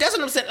what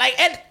I'm saying. Like,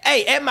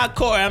 at my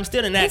core, I'm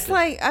still an actor. It's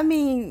like, I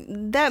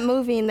mean, that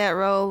movie and that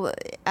role,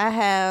 I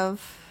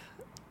have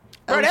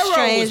a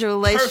strange with.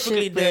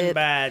 relationship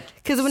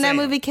because when that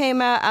movie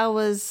came out, I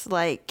was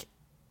like,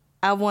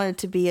 I wanted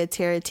to be a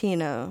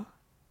Tarantino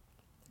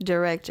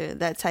director,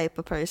 that type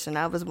of person.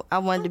 I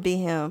wanted to be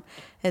him,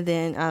 and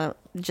then I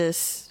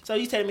just. So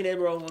you telling me that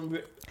role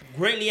was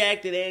greatly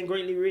acted and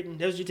greatly written?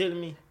 That's what you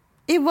telling me?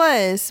 It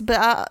was, but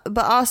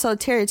also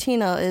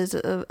Tarantino is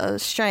a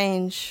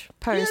strange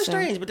person. Yeah,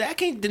 strange, but I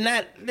can't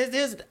deny.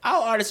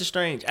 All artists are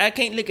strange. I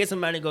can't look at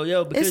somebody and go,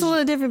 yo, because it's a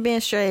little different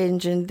being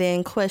strange and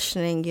then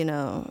questioning,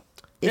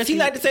 Does he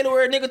like to say the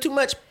word nigga too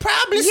much?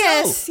 Probably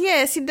so.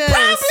 Yes, he does.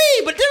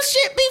 Probably, but this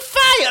shit be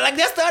fire. Like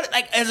that's the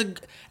like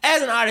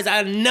as an artist,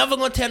 I'm never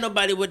gonna tell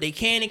nobody what they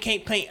can and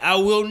can't paint. I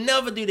will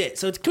never do that.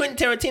 So it's Quentin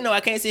Tarantino. I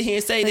can't sit here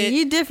and say that.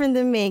 You different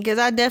than me because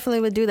I definitely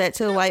would do that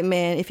to a white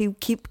man if he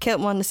kept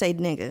wanting to say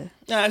nigga.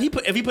 Nah, if he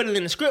put it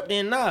in the script,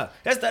 then nah.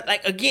 That's not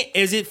like again.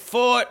 Is it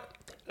for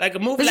like a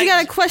movie? But like, you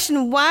gotta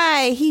question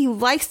why he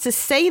likes to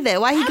say that.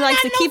 Why he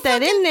likes to keep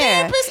that in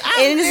there.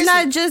 And it's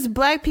not just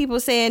black people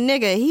saying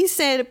nigga. He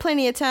said it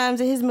plenty of times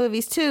in his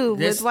movies too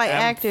with white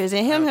actors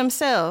and him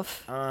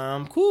himself.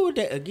 I'm cool with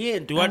that.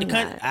 Again, throughout the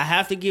country, I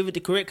have to give it the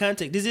correct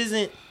context. This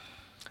isn't.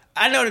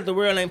 I know that the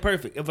world ain't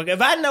perfect.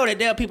 If I know that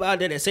there are people out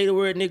there that say the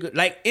word nigga,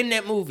 like in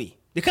that movie,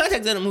 the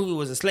context of the movie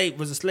was a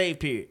slave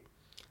period.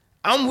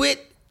 I'm with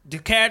the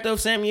character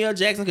of Samuel L.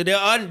 Jackson because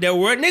there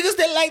were niggas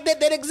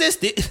that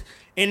existed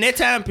in that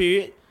time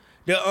period.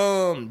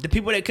 The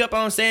people that kept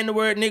on saying the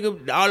word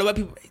nigga, all the white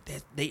people,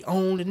 they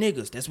own the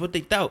niggas. That's what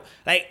they thought.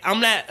 Like, I'm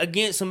not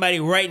against somebody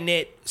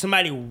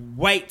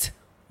white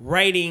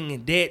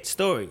writing that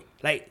story.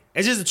 Like,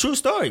 it's just a true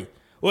story.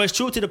 Or it's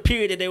true to the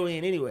period that they were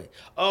in anyway.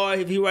 Or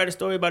if he write a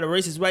story about a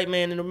racist white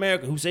man in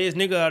America who says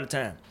nigga all the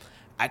time.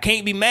 I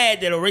can't be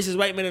mad that a racist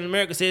white man in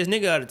America says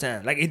nigga all the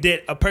time. Like,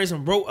 that a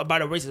person wrote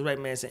about a racist white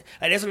man saying.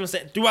 Like, that's what I'm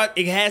saying. Throughout,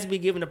 it has to be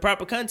given the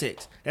proper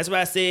context. That's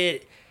why I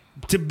said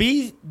to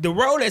be the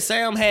role that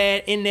Sam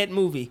had in that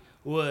movie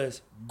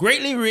was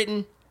greatly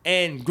written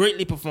and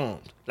greatly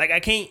performed. Like, I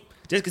can't,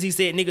 just because he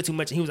said nigga too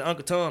much and he was an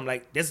Uncle Tom,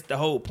 like, that's the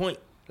whole point.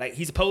 Like,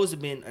 he's supposed to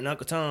have been an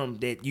Uncle Tom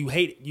that you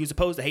hate. You're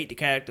supposed to hate the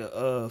character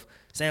of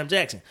Sam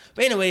Jackson.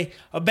 But anyway,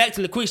 back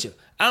to LaQuisha.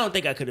 I don't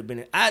think I could have been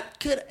it.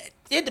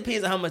 It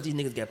depends on how much these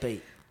niggas got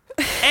paid.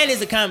 And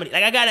it's a comedy.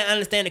 Like, I gotta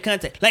understand the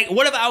context. Like,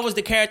 what if I was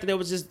the character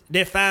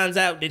that finds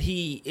out that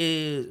he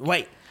is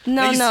white?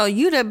 No,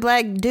 you the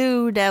black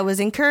dude that was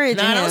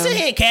encouraging him. Don't sit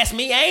here and cast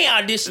me. I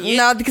ain't auditioned yet.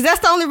 No, because that's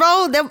the only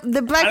role that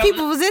the black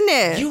people was in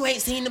there. You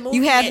ain't seen the movie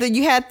You had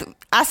yet.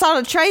 I saw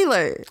the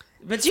trailer.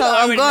 But you so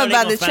already I'm going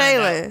know by the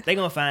trailer. They're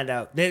gonna find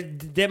out.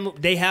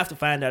 They have to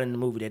find out in the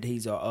movie that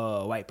he's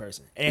a white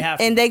person.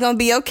 And they're gonna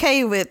be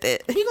okay with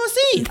it. We gonna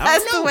see.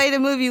 That's the way the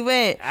movie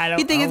went.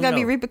 You think it's gonna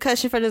be know.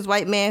 repercussion for this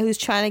white man who's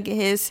trying to get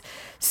his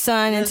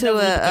son into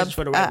a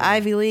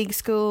Ivy League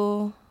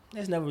school?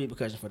 There's never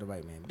repercussion for the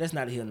white man. But that's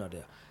not a here nor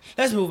there.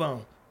 Let's move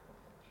on.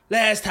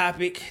 Last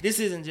topic. This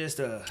isn't just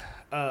a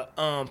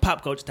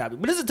pop culture topic,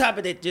 but it's a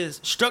topic that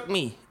just struck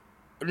me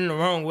in the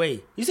wrong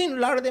way. You seen a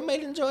lot of that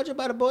made in Georgia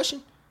about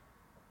abortion?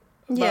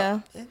 Yeah.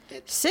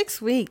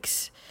 6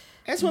 weeks.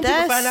 That's when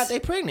people find out they're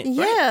pregnant.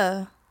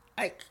 Yeah.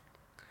 Right?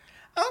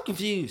 I'm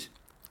confused.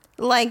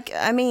 Like,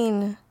 I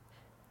mean,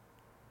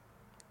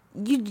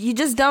 you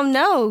just don't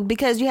know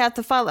because you have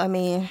to follow. I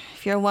mean,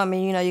 if you're a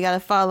woman, you got to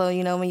follow,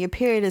 when your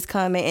period is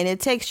coming. And it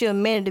takes you a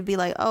minute to be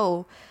like,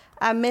 oh,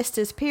 I missed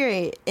this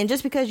period. And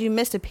just because you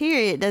missed a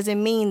period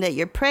doesn't mean that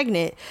you're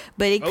pregnant.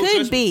 But it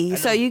could be.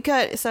 So you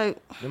cut. So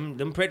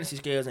them pregnancy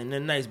scares ain't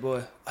nothing nice,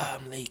 boy. Oh,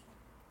 I'm late.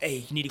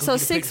 Hey, you need to go. So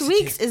 6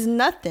 weeks is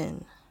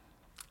nothing.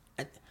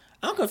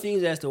 I'm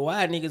confused as to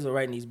why niggas are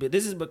writing these bills.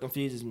 This is what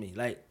confuses me.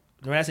 Like,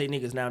 when I say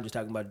niggas now, I'm just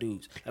talking about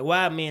dudes. Like,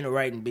 why men are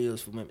writing bills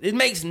for women? It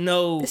makes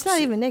no sense. It's not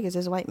even niggas,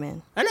 it's white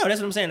men. I know, that's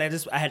what I'm saying.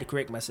 I had to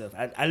correct myself.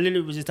 I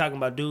literally was just talking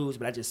about dudes,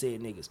 but I just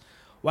said niggas.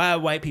 Why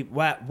white people,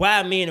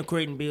 why men are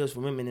creating bills for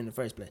women in the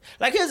first place?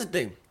 Like, here's the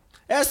thing.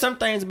 There's some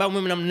things about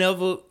women I'm not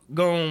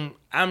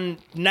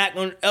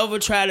going to ever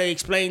try to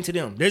explain to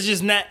them. There's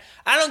just not,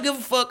 I don't give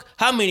a fuck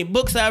how many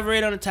books I've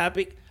read on the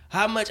topic,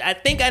 how much I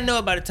think I know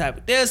about the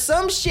topic. There's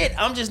some shit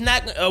I'm just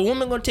not, a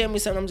woman going to tell me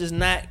something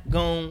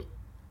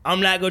I'm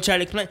not going to try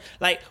to explain.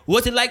 Like,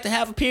 what's it like to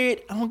have a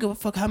period? I don't give a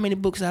fuck how many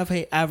books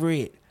I've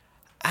read.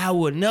 I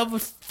will never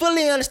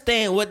fully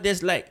understand what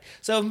that's like.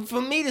 So for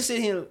me to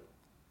sit here,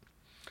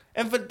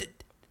 and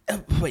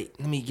wait,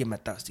 let me get my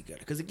thoughts together.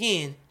 Because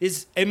again,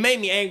 it made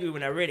me angry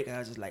when I read it. Because I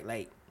was just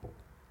like,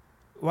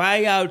 why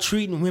y'all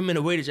treating women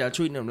the way that y'all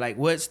treating them? Like,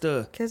 what's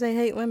the... Because they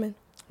hate women.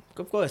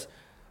 Of course.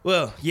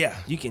 Well, yeah,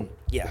 you can,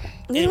 yeah.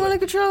 You want to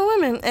control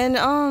women. And,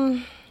 yeah,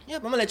 but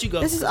I'm going to let you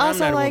go. This is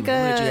also like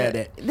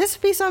this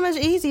would be so much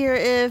easier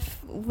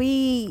if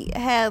we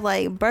had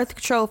like birth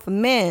control for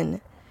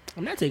men.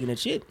 I'm not taking that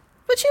shit.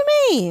 What you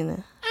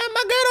mean?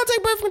 My girl don't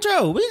take birth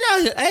control. We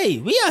out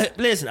here.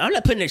 Listen, I'm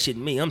not putting that shit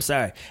in me. I'm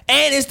sorry.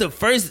 And it's the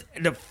first.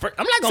 I'm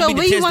not gonna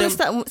be the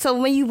test. So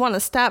when you want to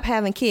stop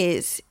having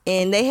kids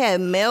and they had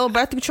male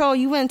birth control,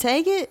 you wouldn't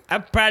take it?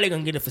 I'm probably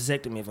gonna get a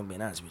vasectomy if I'm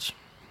being honest with you.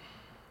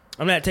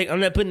 I'm not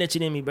putting that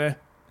shit in me, bro.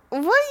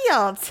 What are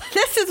y'all?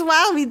 This is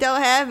why we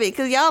don't have it,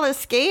 because y'all are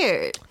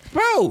scared.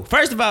 Bro,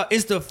 first of all,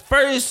 it's the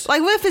first...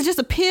 Like, what if it's just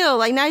a pill,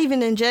 like not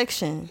even an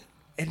injection?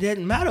 It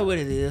doesn't matter what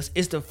it is.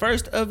 It's the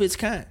first of its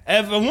kind.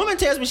 If a woman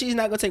tells me she's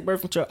not going to take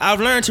birth control, I've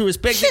learned to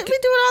respect it. Shit, we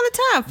do it all the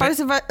time.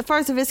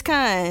 First of its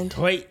kind.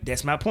 Wait,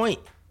 that's my point.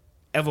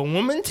 If a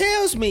woman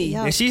tells me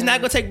that she's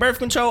not going to take birth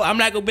control, I'm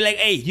not going to be like,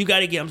 hey, you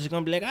got to get... I'm just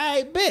going to be like, all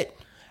right, bet.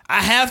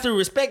 I have to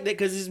respect that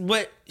because it's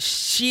what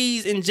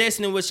she's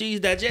ingesting and what she's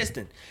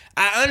digesting.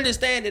 I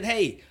understand that,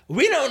 hey,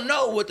 we don't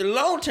know what the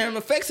long-term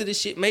effects of this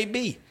shit may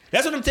be.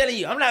 That's what I'm telling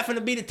you. I'm not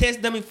finna be the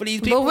test dummy for these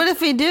people. But what if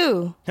we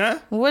do? Huh?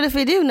 What if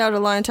we do know the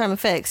long-term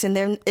effects and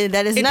that is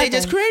nothing? They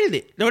just created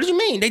it. What do you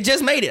mean? They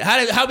just made it.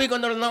 How are we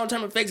gonna know the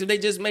long-term effects if they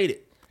just made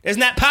it? It's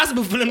not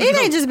possible for them to know. It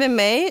ain't just been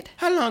made.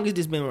 How long has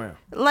this been around?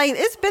 Like,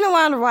 it's been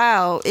around a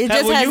while. It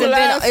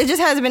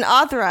just hasn't been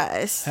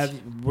authorized.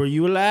 Were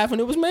you alive when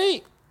it was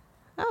made?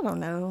 I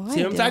don't know.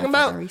 See what I'm talking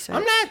about?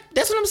 I'm not.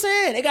 That's what I'm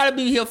saying. They gotta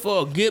be here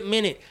for a good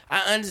minute.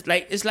 I understand.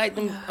 Like, it's like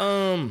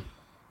them.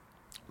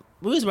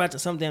 We was watching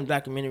some damn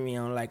documentary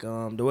on like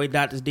the way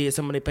doctors did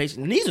some of their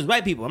patients. And these was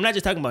white people. I'm not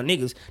just talking about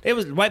niggas. They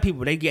was white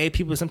people. They gave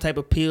people some type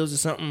of pills or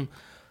something.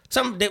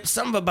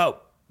 Something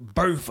about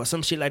birth or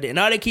some shit like that. And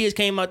all their kids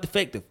came out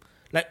defective.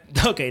 Like,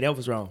 okay, that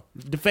was wrong.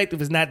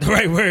 Defective is not the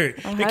right word.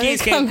 The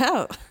kids came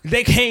out.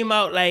 They came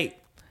out like.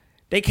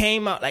 They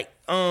came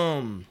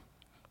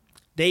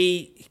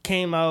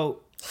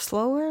out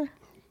slower.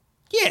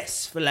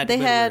 Yes, for like they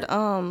had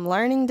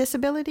learning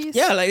disabilities.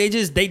 Yeah, like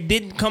they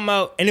didn't come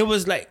out, and it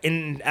was like,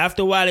 and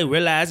after a while they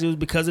realized it was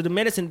because of the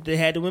medicine that they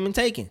had the women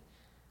taking.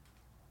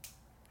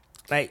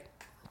 Like,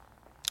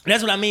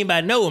 that's what I mean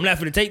by no, I'm not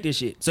gonna take this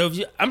shit. So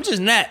I'm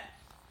just not.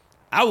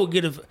 I would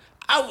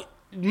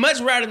much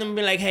rather than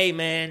be like, hey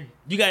man,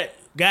 y'all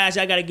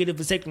gotta get a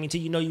vasectomy until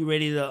you know you're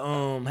ready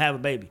to have a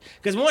baby,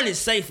 because one is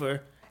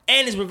safer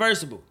and it's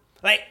reversible.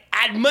 Like,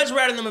 I'd much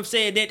rather them have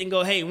said that than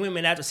go, hey,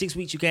 women, after 6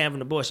 weeks, you can't have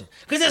an abortion.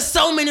 Because there's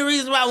so many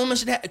reasons why women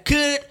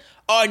could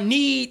or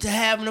need to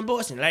have an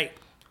abortion. Like,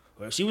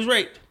 what if she was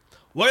raped?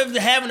 What if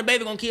having a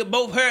baby gonna kill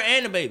both her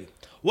and the baby?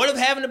 What if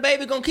having a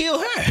baby gonna kill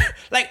her?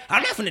 Like,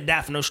 I'm not finna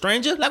die for no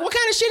stranger. Like, what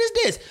kind of shit is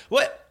this?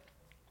 What?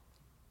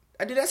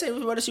 Did I say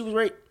what if she was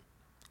raped?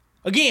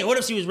 Again, what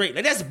if she was raped?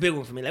 Like, that's a big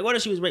one for me. Like, what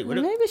if she was raped? What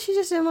if, Maybe she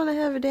just didn't want to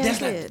have a damn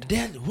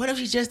kid. what if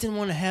she just didn't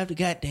want to have the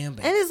goddamn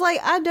baby? And it's like,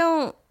 I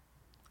don't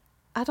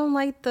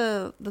like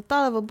the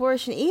thought of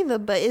abortion either,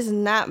 but it's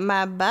not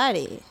my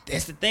body.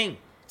 That's the thing.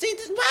 See,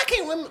 why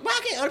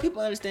can't other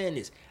people understand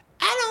this?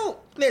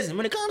 Listen,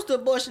 when it comes to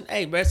abortion,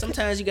 hey, bro,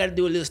 sometimes you got to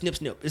do a little snip.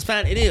 It's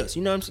fine. It is.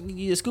 You know what I'm saying?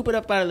 You just scoop it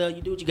up out of there.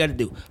 You do what you got to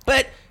do.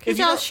 But if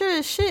y'all sure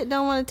as shit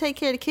don't want to take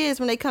care of the kids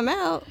when they come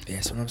out.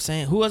 That's what I'm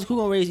saying. Who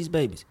gonna raise these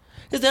babies?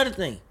 That's the other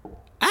thing.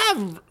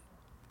 I'm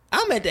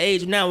at the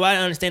age now where I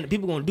understand that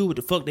people gonna do what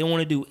the fuck they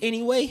want to do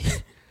anyway.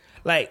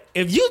 Like,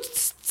 if you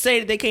say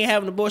that they can't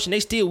have an abortion, they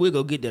still will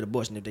go get that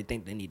abortion if they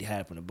think they need to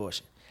have an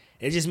abortion.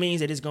 It just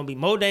means that it's gonna be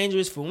more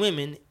dangerous for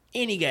women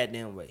any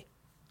goddamn way.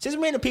 Just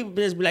random people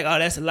just be like, oh,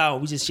 that's a law.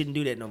 We just shouldn't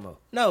do that no more.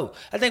 No,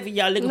 I think for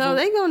y'all looking for... No,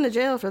 they going to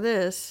jail for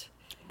this.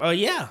 Oh,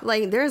 yeah.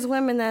 Like, there's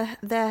women that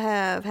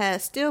have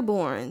had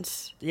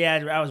stillborns. Yeah,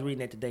 I was reading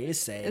that today. It's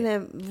sad. And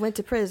then went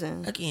to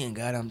prison. Again,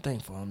 God, I'm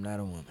thankful I'm not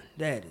a woman.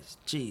 That is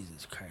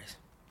Jesus Christ.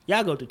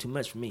 Y'all go through too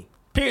much for me.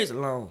 Periods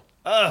alone.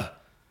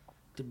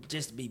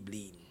 Just to be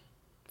bleeding.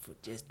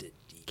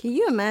 Can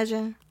you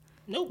imagine?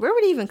 Nope. Where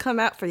would it even come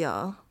out for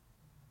y'all?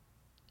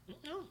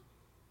 No.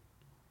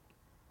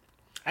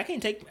 I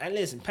can't take...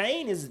 Listen,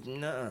 pain is...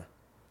 Nuh-uh.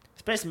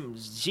 Especially,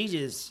 she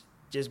just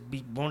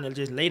be wanting to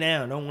just lay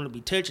down. Don't want to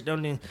be touched.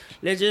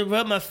 Let's just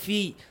rub my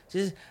feet.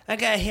 I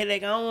got a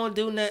headache. I don't want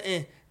to do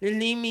nothing. Just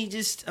leave me.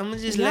 I'm going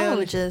to just lay Y'all on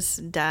would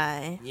just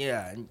die.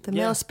 Yeah. The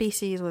male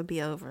species would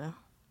be over.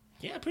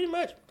 Yeah, pretty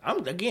much.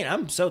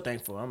 I'm so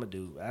thankful I'm a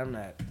dude.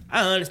 I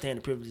understand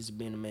the privileges of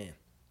being a man.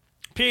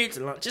 Periods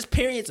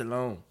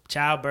alone.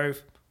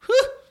 Childbirth.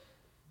 Whew.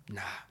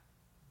 Nah.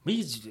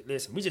 We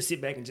just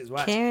sit back and just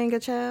watch. Carrying a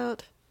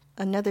child,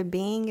 another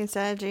being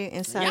inside you,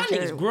 y'all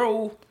niggas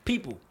grow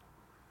people.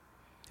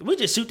 We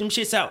just shoot them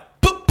shits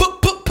out. Poop,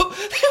 poop, poop, poop.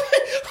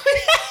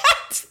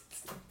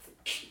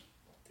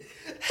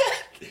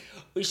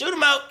 We shoot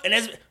them out,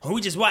 and we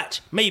just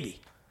watch.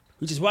 Maybe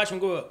we just watch them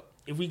grow up.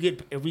 If we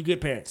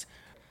good parents.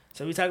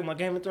 So we talking about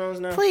Game of Thrones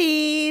now.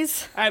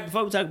 Please. All right.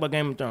 Before we talk about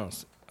Game of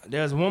Thrones,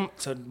 there's one.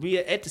 So we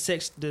are at the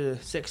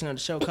section of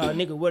the show called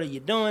 "Nigga, What Are You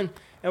Doing?"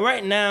 And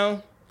right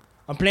now,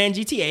 I'm playing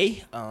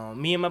GTA.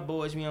 Me and my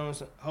boys, we on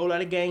a whole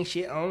lot of gang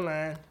shit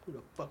online. Who the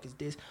fuck is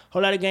this?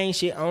 Whole lot of gang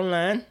shit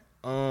online.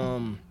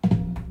 I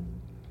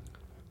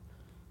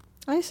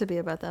used to be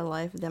about that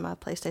life. Then my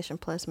PlayStation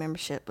Plus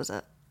membership was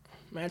up.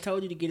 Man, I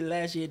told you to get it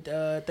last year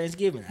at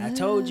Thanksgiving. I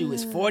told you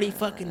it's $40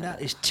 fucking.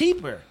 It's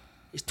cheaper.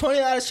 It's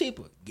 $20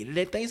 cheaper. Get it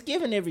at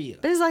Thanksgiving every year.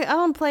 But it's like, I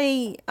don't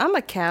play. I'm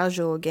a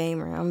casual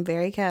gamer. I'm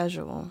very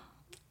casual.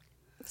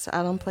 So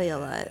I don't play a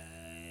lot.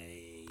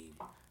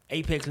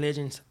 Apex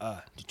Legends,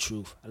 the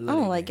truth. I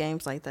don't like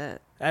games like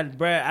that. I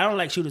don't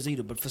like shooters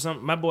either, but for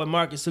my boy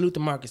Marcus, salute to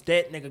Marcus.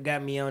 That nigga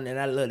got me on, and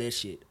I love that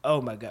shit.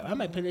 Oh my God, I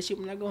might play that shit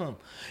when I go home.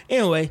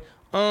 Anyway,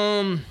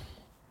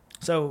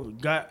 so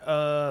got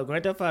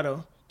Grand Theft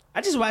Auto.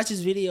 I just watched this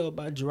video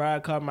about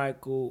Gerard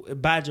Carmichael.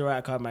 By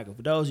Gerard Carmichael.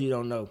 For those of you who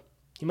don't know,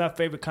 he's my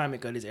favorite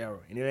comic of this era,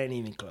 and it ain't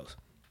even close.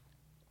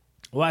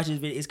 Watch this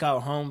video. It's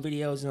called Home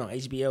Videos. It's on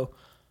HBO,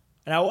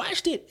 and I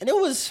watched it, and it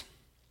was.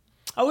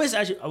 I wish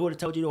I would have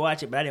told you to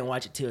watch it, but I didn't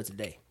watch it till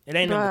today. It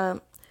ain't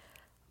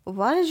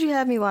why did you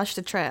have me watch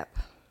The Trap?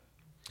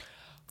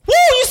 Woo!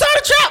 You saw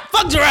The Trap?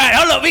 Fuck Gerard.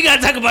 Hold up, we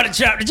gotta talk about The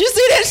Trap. Did you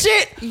see that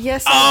shit?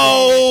 Yes.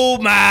 Oh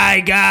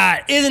my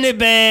God! Isn't it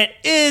bad?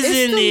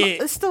 Isn't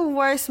it? It's the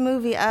worst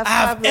movie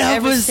I've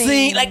ever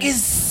seen. Like,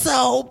 it's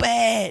so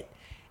bad.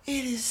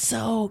 It is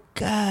so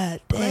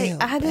goddamn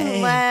I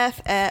didn't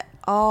laugh at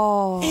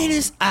all. It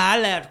is. I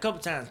laughed a couple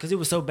times because it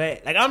was so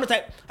bad. Like, I'm the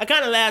type. I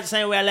kind of laughed the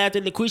same way I laughed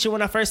at LaQuisha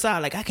when I first saw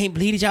it. Like, I can't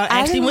believe that y'all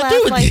actually went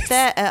through with this. I didn't laugh like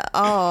that at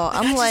all.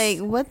 I'm like,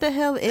 what the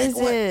hell is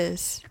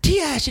this?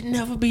 T.I. should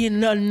never be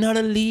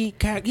another lead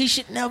character. He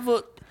should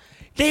never.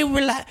 They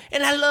rely,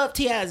 and I love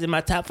T.I. in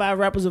my top 5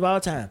 rappers of all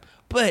time.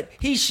 But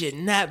he should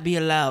not be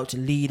allowed to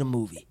lead a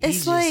movie.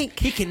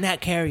 He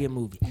cannot carry a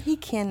movie. He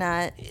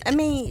cannot. I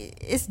mean,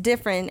 it's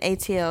different in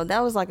ATL.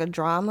 That was like a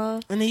drama.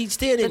 And he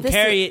still didn't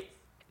carry it.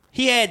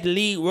 He had the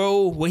lead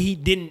role where he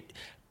didn't.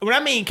 When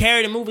I mean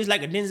carry the movie, it's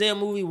like a Denzel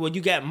movie where you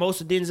got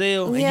most of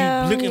Denzel and you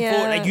looking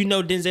for it, like you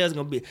know Denzel's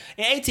gonna be.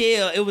 In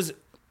ATL,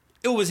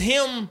 it was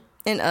him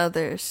and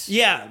others.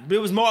 Yeah, but it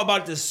was more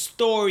about the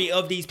story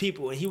of these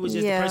people, and he was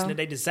just the person that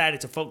they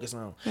decided to focus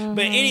on. Mm-hmm.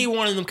 But any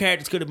one of them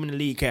characters could have been the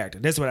lead character.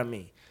 That's what I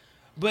mean.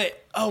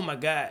 But oh my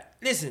God,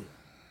 listen,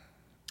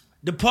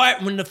 the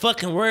part when the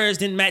fucking words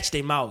didn't match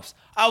their mouths,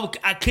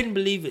 I couldn't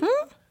believe it.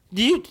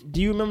 Do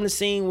you remember the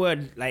scene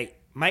where like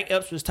Mike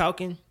Epps was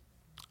talking,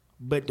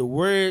 but the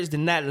words did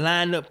not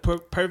line up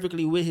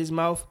perfectly with his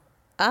mouth?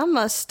 I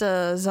must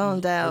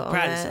zoned out on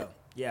that. So.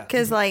 Yeah,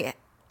 because like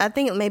I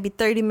think maybe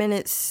 30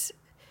 minutes.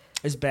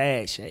 It's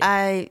bad shit.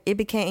 It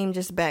became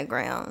just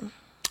background.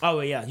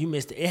 Oh yeah, you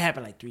missed it. It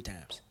happened like 3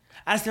 times.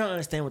 I still don't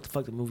understand what the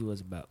fuck the movie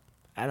was about.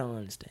 I don't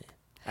understand.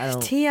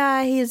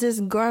 T.I., he is this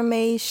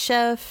gourmet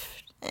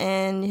chef,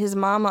 and his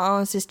mama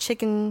owns this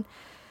chicken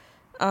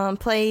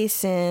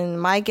place,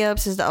 and Mike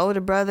Epps is the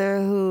older brother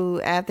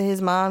who, after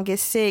his mom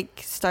gets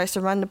sick, starts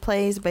to run the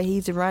place, but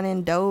he's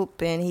running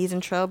dope and he's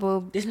in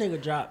trouble. This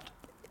nigga dropped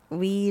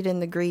weed in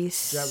the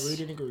grease.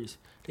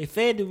 They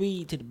fed the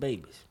weed to the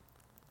babies.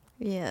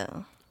 Yeah.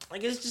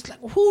 Like, it's just like,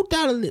 who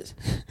thought of this?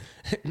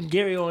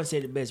 Gary Owens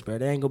said it best, bro.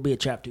 There ain't gonna be a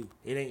Trap 2.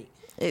 It ain't.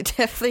 It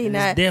definitely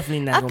not. It's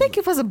definitely not. I think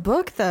it was a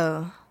book,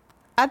 though.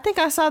 I think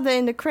I saw that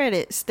in the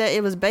credits that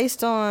it was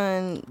based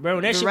on. Bro,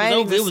 when that shit was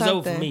over, it was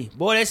over for me.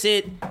 Boy, that's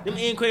it. Them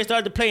end credits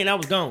started to play and I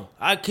was gone.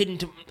 I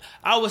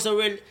was so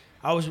ready.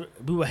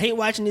 We were hate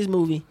watching this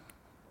movie.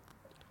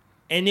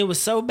 And it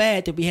was so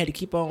bad that we had to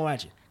keep on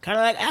watching. Kind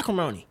of like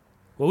Acrimony.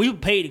 Well, we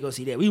paid to go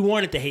see that. We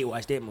wanted to hate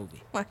watch that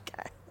movie. My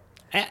God.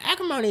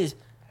 Acrimony is,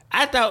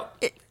 I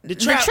thought the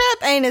trap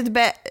ain't as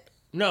bad.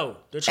 No,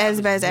 the trap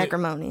as bad as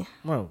Acrimony.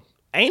 Bro,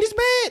 ain't as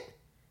bad.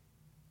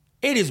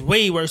 It is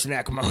way worse than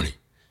Acrimony.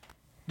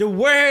 The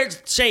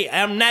words, Shay,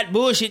 I'm not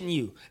bullshitting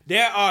you.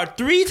 There are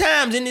 3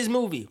 times in this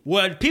movie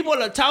where people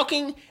are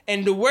talking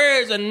and the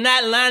words are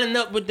not lining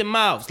up with the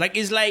mouths. Like,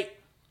 it's like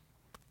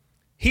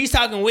he's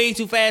talking way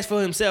too fast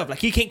for himself. Like,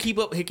 he can't keep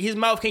up. His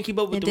mouth can't keep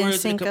up with the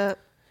words. It didn't sync up.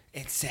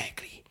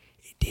 Exactly.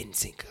 It didn't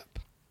sync up.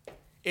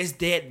 It's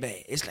that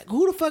bad. It's like,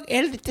 who the fuck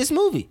edited this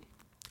movie?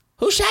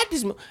 Who shot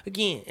this movie?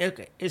 Again,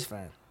 okay, it's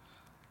fine.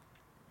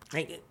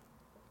 I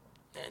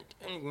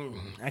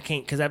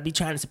can't, because I be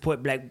trying to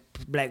support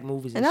black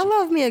movies. And I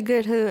love me a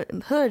good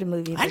hood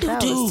movie. But I do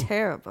that too. Was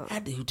terrible. I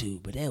do too,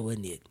 but that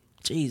wasn't it.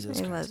 Jesus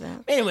It Christ.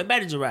 wasn't. Anyway,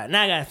 back to Gerard.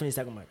 Now I gotta finish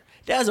talking about it.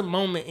 There's a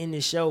moment in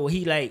this show where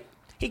he kind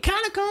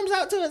of comes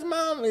out to his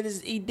mom.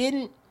 He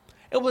didn't.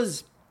 It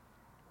was.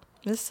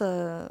 This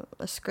a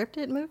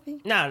scripted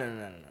movie?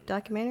 No.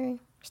 Documentary?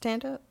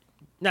 Stand up?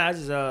 No,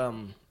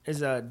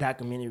 it's a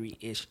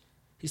documentary-ish.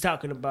 He's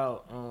talking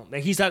about,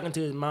 he's talking to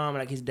his mom,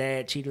 like his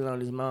dad cheated on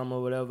his mom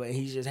or whatever, and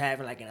he's just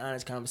having like an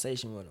honest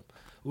conversation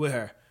with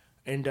her.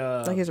 And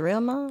like his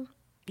real mom?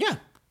 Yeah.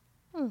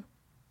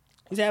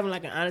 He's having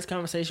like an honest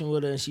conversation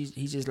with her, and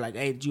he's just like,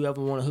 hey, did you ever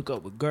want to hook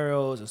up with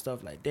girls and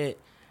stuff like that?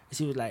 And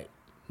she was like,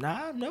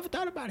 nah, I've never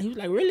thought about it. He was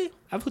like, really?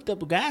 I've hooked up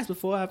with guys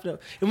before.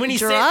 And when he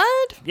Gerard?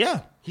 said,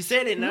 yeah, he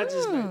said it, and I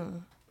just like,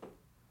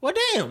 well,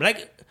 damn,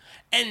 like,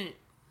 and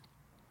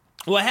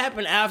what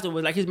happened after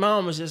was like his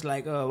mom was just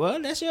like,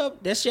 well, that's your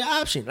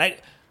option.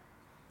 Like,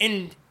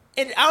 and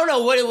I don't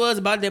know what it was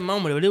about that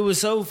moment, but it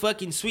was so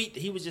fucking sweet that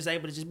he was just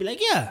able to just be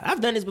like, yeah,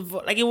 I've done this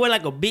before. Like, it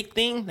wasn't like a big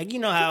thing. Like, you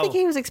know how. I think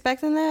he was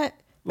expecting that.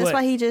 That's What?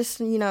 why he just,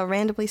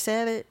 randomly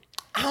said it.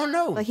 I don't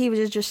know. Like he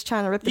was just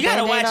trying to rip the You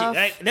gotta Band-Aid watch off. it.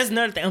 Like, that's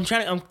another thing. I'm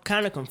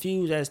kind of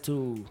confused as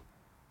to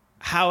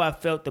how I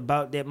felt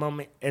about that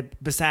moment.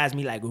 Besides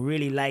me, like,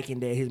 really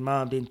liking that his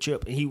mom didn't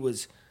trip and he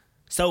was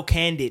so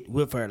candid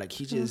with her. Like,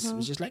 he just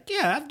was just like,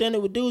 yeah, I've done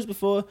it with dudes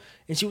before.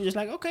 And she was just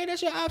like, okay,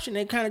 that's your option.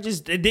 And kind of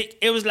just,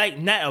 it was like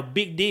not a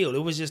big deal.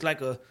 It was just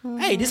like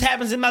hey, this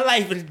happens in my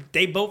life. And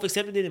they both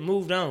accepted it and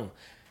moved on.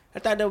 I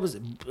thought it was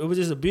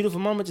just a beautiful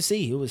moment to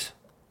see. It was,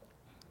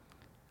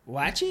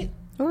 watch it.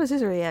 What was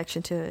his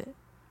reaction to it?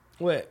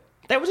 What?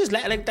 They were just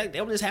like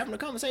they were just having a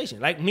conversation.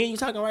 Like me and you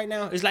talking right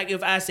now. It's like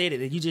if I said it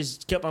and you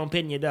just kept on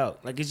petting your dog.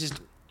 Like, it's just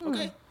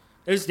okay.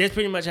 That's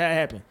pretty much how it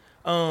happened.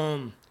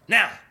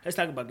 Now let's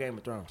talk about Game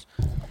of Thrones.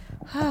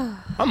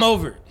 I'm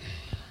over it.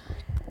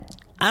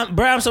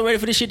 I'm so ready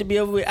for this shit to be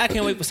over with. I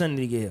can't wait for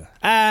Sunday to get here.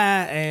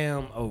 I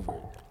am over it.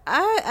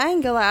 I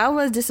ain't gonna lie. I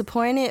was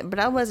disappointed, but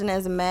I wasn't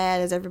as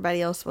mad as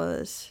everybody else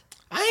was.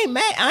 I ain't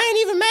mad. I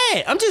ain't even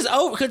mad. I'm just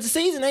over because the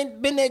season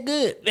ain't been that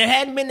good. It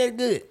hadn't been that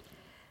good.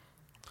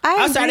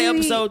 Outside of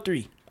episode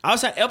 3.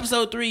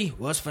 Episode 3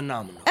 was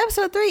phenomenal.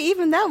 Episode 3,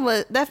 even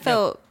that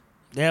felt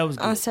that was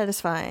good.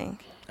 unsatisfying.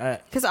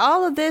 Because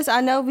all of this,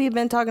 I know we've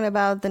been talking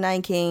about the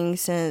Night King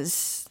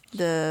since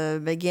the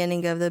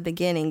beginning of the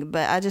beginning,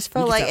 but I just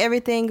felt like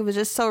everything was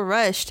just so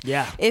rushed.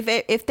 Yeah.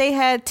 If they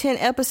had 10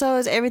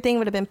 episodes, everything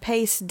would have been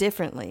paced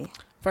differently.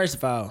 First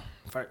of all,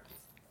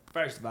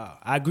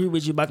 I agree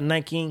with you about the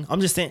Night King. I'm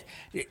just saying,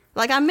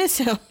 like, I miss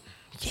him.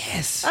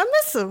 Yes. I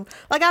miss him.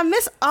 Like, I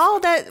miss all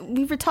that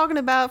we were talking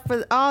about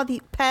for all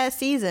the past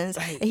seasons.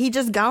 Like, and he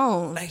just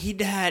gone. Like, he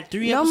died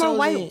 3 no episodes more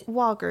White in.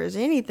 Walkers,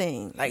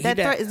 anything. Like, that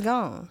threat is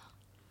gone.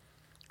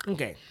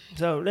 Okay,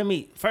 so let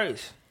me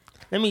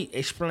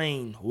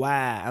explain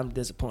why I'm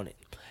disappointed.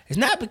 It's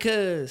not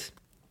because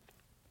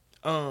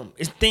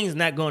things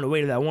not going the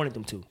way that I wanted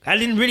them to. I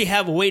didn't really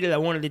have a way that I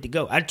wanted it to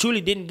go. I truly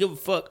didn't give a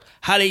fuck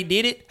how they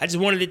did it. I just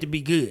wanted it to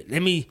be good.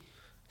 Let me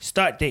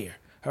start there,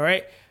 all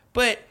right?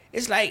 But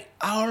it's like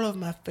all of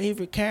my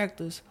favorite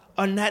characters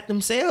are not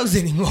themselves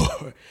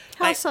anymore.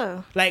 How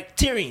so? Like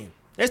Tyrion.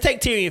 Let's take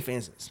Tyrion, for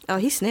instance. Oh,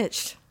 he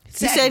snitched.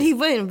 Exactly. He said he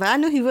wouldn't, but I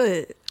knew he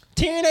would.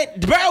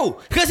 Tyrion, bro,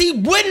 because he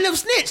wouldn't have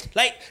snitched.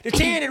 Like, the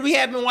Tyrion that we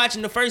have been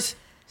watching the first,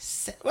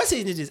 what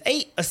season is this,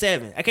 8 or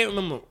 7? I can't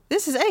remember.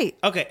 This is 8.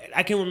 Okay,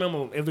 I can't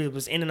remember if it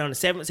was ending on the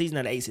 7th season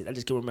or the 8th season. I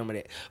just can't remember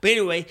that. But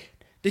anyway,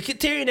 the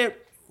Tyrion that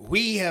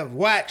we have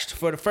watched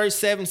for the first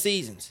 7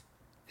 seasons,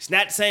 it's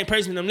not the same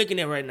person I'm looking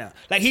at right now.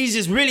 Like, he's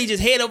just really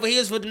just head over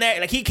heels for the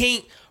narrative. Like, he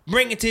can't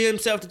bring it to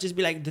himself to just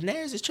be like,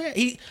 Daenerys is trash.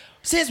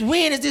 Since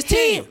when is this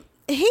team?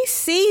 He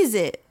sees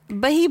it,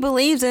 but he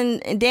believes in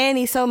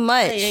Dany so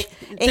much,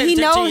 and he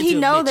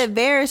know that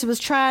Varys was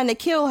trying to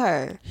kill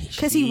her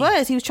because he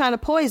was trying to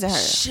poison her.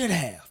 Should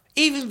have.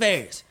 Even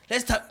Varys.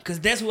 Let's talk, because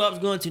that's who I was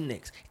going to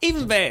next.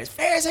 Even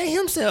Varys ain't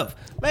himself.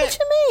 Man. What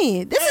you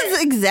mean? This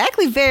is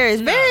exactly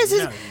Varys.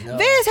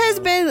 Varys has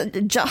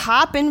been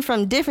hopping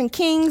from different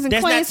kings and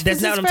queens.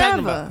 That's not what I'm talking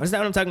about. That's not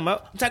what I'm talking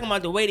about. I'm talking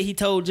about the way that he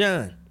told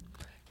Jon.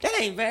 That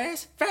ain't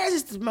Varys. Varys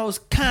is the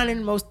most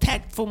cunning, most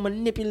tactful,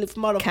 manipulative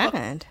motherfucker.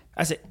 Kind.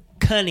 I said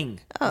cunning.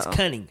 Oh. He's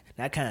cunning,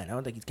 not kind. I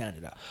don't think he's kind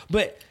at all.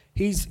 But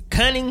he's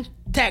cunning,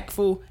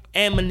 tactful,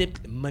 and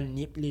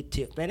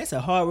manipulative. Man, that's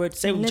a hard word to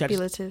say.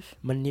 Manipulative.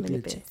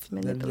 Manipulative.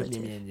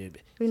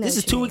 We know This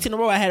is what 2 you weeks in a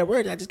row I had a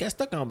word I just got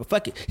stuck on, but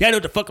fuck it. Y'all know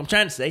what the fuck I'm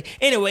trying to say.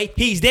 Anyway,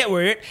 he's that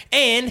word,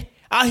 and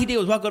all he did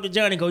was walk up to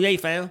Jon and go, "Yay,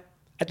 fam,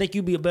 I think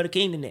you'd be a better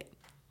king than that."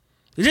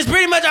 That's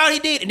pretty much all he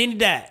did, and then he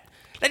died.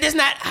 Like, that's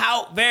not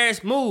how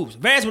Varys moves.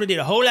 Varys would have did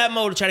a whole lot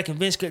more to try to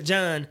convince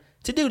Jon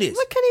to do this.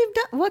 What could he have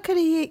done? What could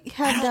he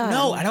have done? I don't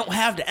know. I don't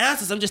have the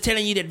answers. I'm just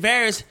telling you that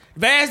Varys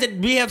that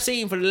we have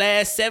seen for the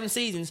last 7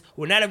 seasons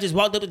would not have just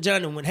walked up to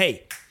Jon and went,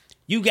 "Hey,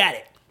 you got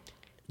it.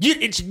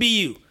 It should be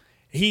you."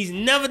 He's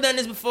never done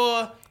this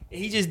before.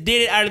 He just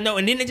did it out of nowhere,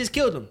 and then they just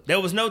killed him.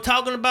 There was no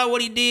talking about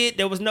what he did.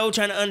 There was no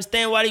trying to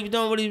understand why he was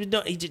doing what he was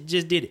doing. He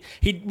just did it.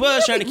 He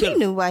was trying to kill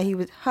him. You knew why he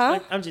was, huh?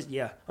 I'm just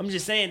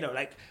saying though.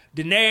 Like,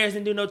 Daenerys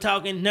didn't do no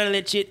talking, none of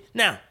that shit.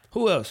 Now,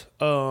 who else?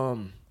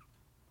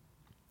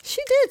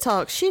 She did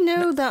talk. She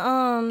knew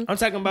I'm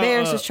talking about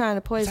Varys was trying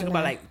to poison her. I'm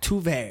talking about like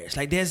 2 Varys.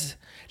 Like,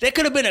 there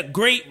could have been a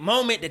great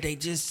moment that they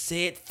just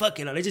said fuck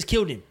it, or they just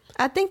killed him.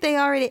 I think they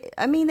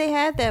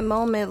had that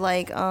moment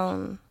like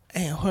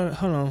Hey, hold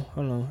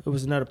on. It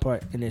was another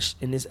part in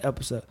this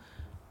episode.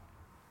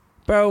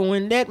 Bro,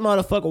 when that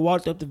motherfucker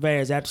walked up to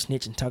Varys after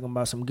snitching, talking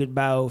about some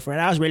goodbye old friend,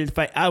 I was ready to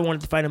fight. I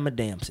wanted to fight him my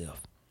damn self.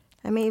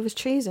 I mean, it was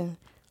treason.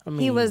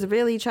 He was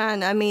really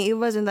trying. I mean, it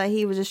wasn't like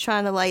he was just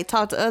trying to like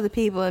talk to other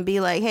people and be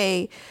like,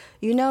 "Hey,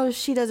 you know,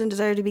 she doesn't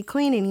deserve to be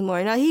queen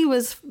anymore." No, he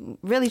was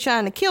really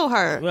trying to kill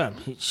her. Well,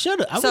 he should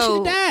have. I wish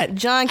she'd died.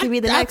 Jon could be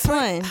the next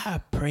one.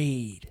 I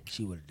prayed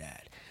she would have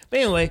died. But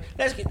anyway,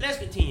 let's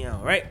continue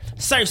on. Right,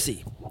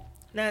 Cersei.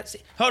 No,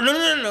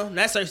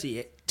 not Cersei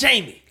yet.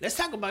 Jaime. Let's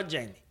talk about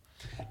Jaime.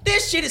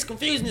 This shit is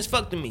confusing as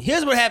fuck to me.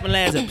 Here's what happened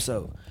last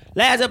episode.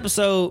 Last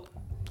episode,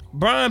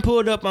 Bronn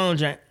pulled up on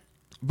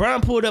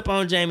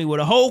Jaime with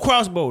a whole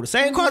crossbow. The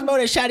same crossbow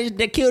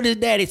that killed his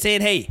daddy, saying,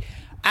 "Hey,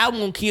 I'm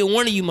gonna kill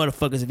one of you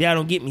motherfuckers if y'all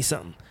don't get me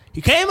something."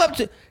 He came up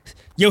to,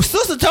 "Your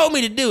sister told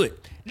me to do it."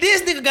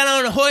 This nigga got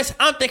on a horse.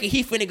 I'm thinking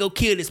he finna go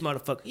kill this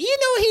motherfucker. You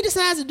know what he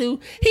decides to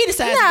do? He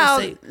decides to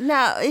say,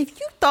 "Now, if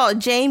you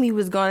thought Jaime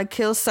was gonna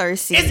kill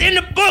Cersei, it's in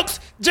the books.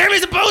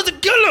 Jaime's supposed to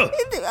kill her.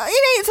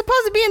 It ain't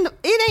supposed to be in.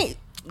 It ain't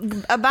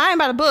abiding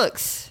by the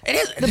books.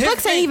 The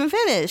books ain't even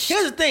finished."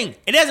 Here's the thing: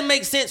 it doesn't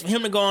make sense for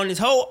him to go on this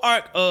whole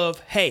arc of,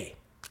 "Hey,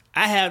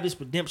 I have this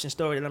redemption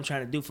story that I'm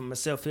trying to do for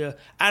myself here.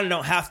 I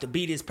don't have to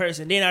be this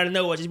person." Then out of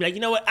nowhere, just be like,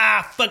 "You know what?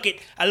 Fuck it.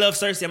 I love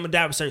Cersei. I'm gonna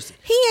die with Cersei."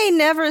 He ain't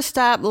never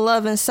stopped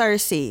loving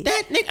Cersei.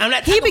 That nigga, I'm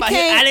not talking about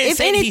him. I didn't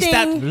say he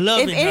stopped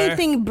loving her. If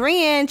anything,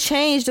 Brienne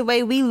changed the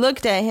way we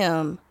looked at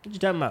him. What you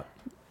talking about?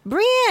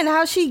 Brienne,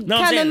 how she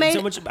kind of made.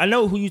 I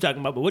know who you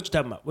talking about, but what you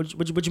talking about?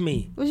 What you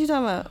mean? What you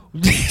talking about?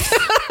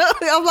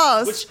 I'm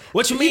lost.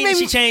 What you mean?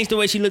 She changed the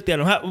way she looked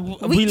at him.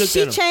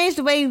 She changed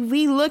the way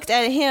we looked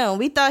at him.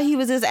 We thought he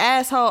was this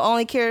asshole,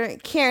 only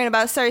caring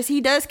about Cersei.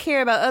 He does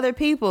care about other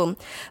people,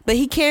 but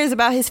he cares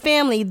about his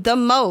family the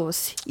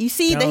most. You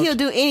see that he'll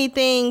do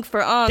anything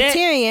for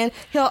Tyrion.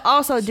 He'll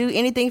also do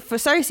anything for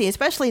Cersei,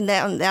 especially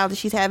now that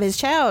she's having his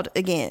child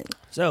again.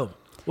 So,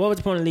 what was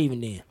the point of leaving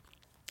then?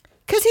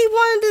 Cause he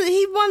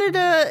wanted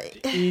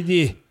to. He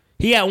did.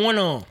 He had one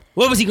on.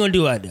 What was he gonna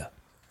do out there?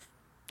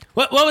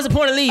 What was the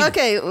point of leaving?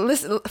 Okay,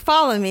 listen,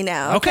 follow me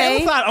now.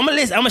 Okay, I'm gonna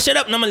listen. I'm gonna shut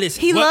up and I'm gonna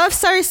listen. He loved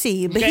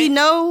Cersei, but he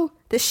know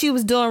that she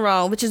was doing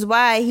wrong, which is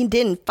why he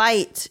didn't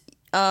fight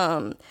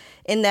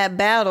in that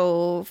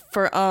battle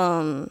for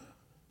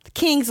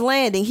King's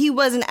Landing. He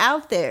wasn't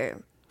out there.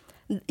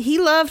 He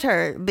loved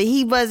her, but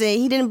he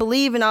didn't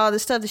believe in all the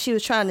stuff that she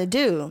was trying to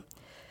do.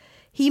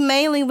 He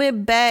mainly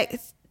went back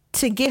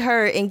to get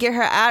her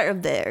out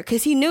of there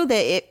because he knew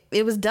that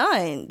it was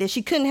done, that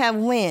she couldn't have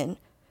win.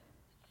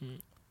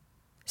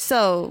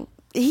 So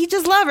he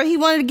just loved her. He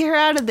wanted to get her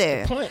out of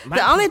there.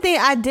 The only thing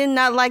I did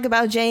not like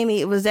about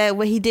Jaime was that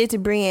what he did to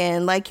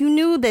Brienne. Like, you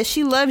knew that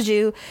she loves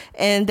you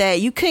and that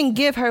you couldn't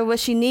give her what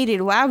she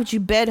needed. Why would you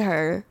bed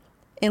her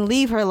and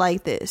leave her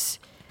like this?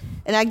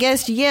 And I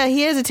guess, yeah,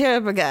 he is a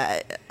terrible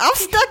guy. I'm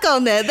stuck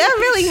on that. That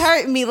really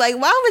hurt me. Like,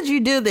 why would you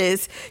do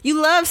this? You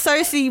love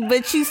Cersei,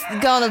 but you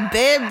gonna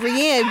bed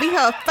Brienne, be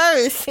her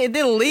first, and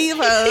then leave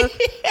her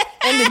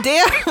in the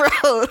damn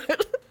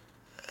road.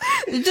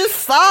 Just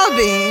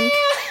sobbing.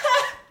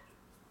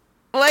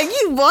 Like,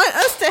 you want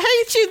us to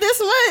hate you this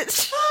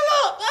much?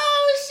 Hold up.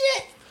 Oh,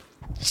 shit.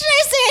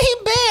 Jay said he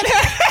bed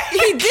her.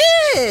 He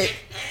did.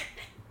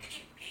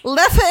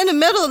 Left her in the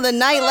middle of the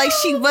night like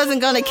she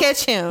wasn't gonna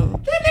catch him.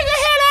 That nigga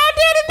had all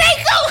day to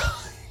make up.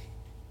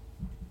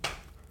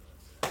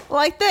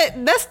 Like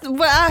that. That's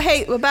what I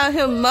hate about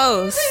him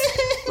most.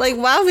 Like,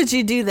 why would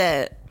you do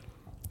that?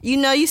 You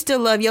know you still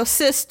love your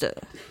sister.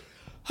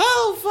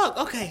 Oh, fuck.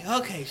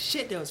 Okay.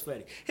 Shit, that was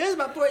funny. Here's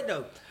my point,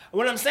 though.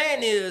 What I'm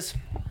saying is...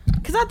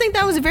 Because I think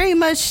that was very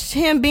much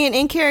him being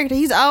in character.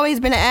 He's always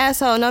been an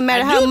asshole. No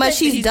matter how much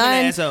he's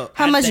done,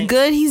 how much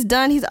good he's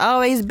done, he's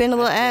always been a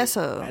little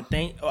asshole. I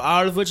think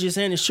all of what you're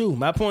saying is true.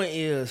 My point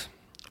is,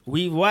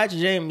 we've watched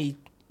Jamie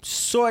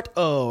sort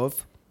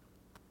of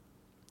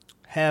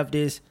have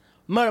this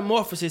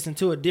metamorphosis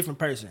into a different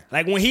person.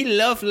 Like, when he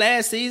left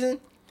last season,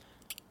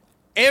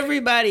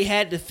 everybody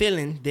had the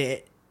feeling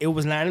that it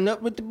was lining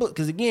up with the book.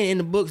 Because, again, in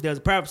the books, there was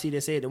a prophecy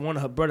that said that one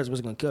of her brothers was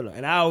going to kill her.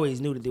 And I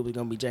always knew that it was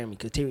going to be Jamie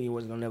because Tyrion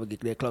wasn't going to never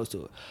get that close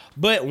to her.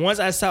 But once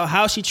I saw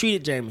how she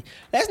treated Jamie,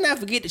 let's not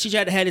forget that she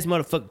tried to have this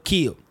motherfucker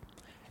killed.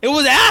 It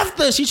was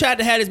after she tried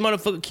to have this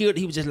motherfucker killed,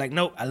 he was just like,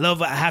 nope, I love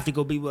her. I have to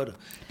go be with her.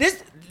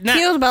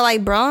 Killed by,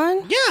 like,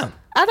 Bronn? Yeah.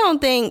 I don't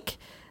think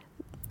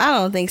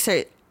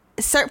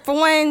for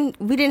one,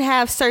 we didn't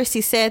have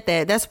Cersei said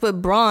that. That's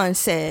what Bronn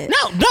said.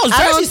 No,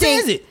 Cersei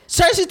says it.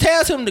 Cersei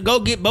tells him to go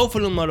get both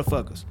of them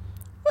motherfuckers.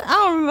 I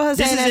don't remember her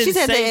saying that. She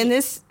said that in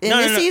this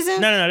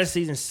season? No, that's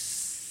season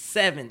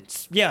 7.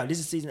 Yeah, this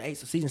is season 8,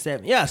 so season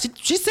 7. Yeah,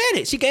 she said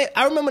it.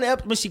 I remember the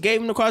episode when she gave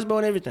him the crossbow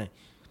and everything.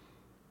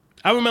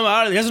 I remember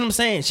all of it. That's what I'm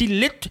saying. He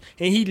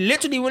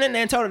literally went in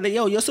there and told her that,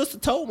 yo, your sister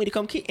told me to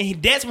come kill. And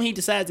that's when he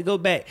decided to go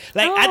back.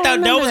 Like, I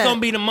thought that was going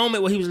to be the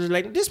moment where he was just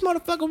like, this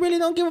motherfucker really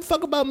don't give a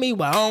fuck about me.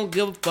 Well, I don't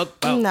give a fuck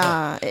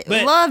about her.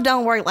 But love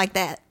don't work like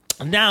that.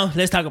 Now,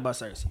 let's talk about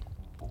Cersei.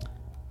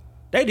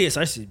 They did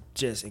Cersei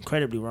just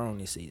incredibly wrong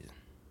this season.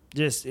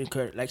 Just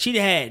incredible. Like, she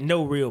had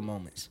no real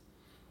moments.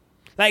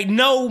 Like,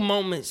 no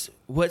moments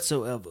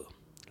whatsoever.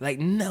 Like,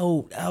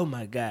 no. Oh,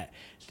 my God.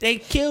 They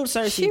killed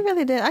Cersei. She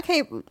really did. I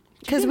can't...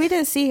 Because we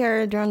didn't see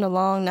her during the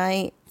long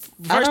night.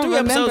 First 3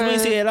 episodes, we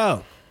didn't see her at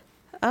all.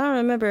 I don't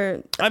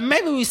remember.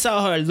 Maybe we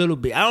saw her a little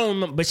bit. I don't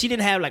remember. But she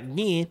didn't have, like,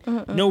 again,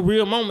 no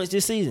real moments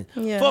this season.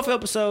 Yeah. 4th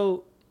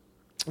episode,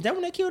 is that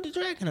when they killed the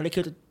dragon?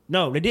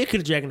 No, they did kill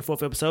the dragon in the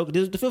 4th episode.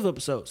 This was the 5th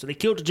episode. So they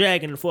killed the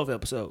dragon in the 4th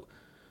episode.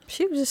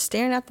 She was just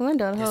staring out the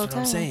window the whole time. That's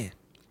what I'm saying.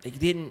 They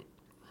didn't.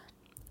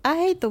 I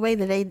hate the way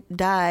that they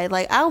died.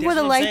 Like, I would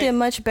have liked it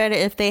much better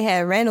if they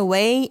had ran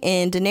away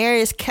and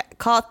Daenerys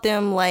caught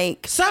them,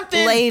 like,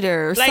 something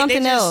later or like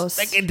something else.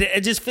 Like,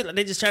 it just feel like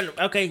they just trying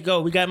to, okay,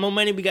 go. We got more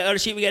money. We got other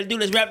shit we got to do.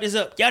 Let's wrap this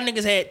up. Y'all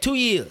niggas had 2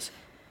 years.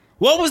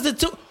 What was the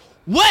 2?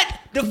 What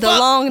the fuck?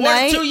 Long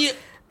night? 2 years?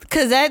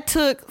 Because that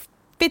took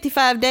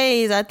 55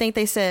 days, I think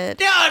they said.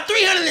 There are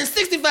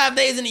 365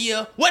 days in a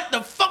year. What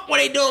the fuck were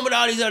they doing with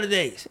all these other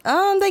days?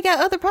 They got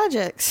other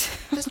projects.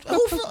 So,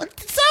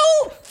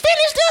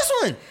 finish this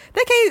one.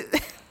 They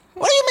can't.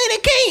 What do you mean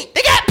they can't?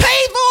 They got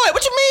paid for it.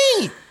 What you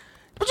mean?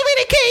 What you mean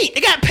they can't?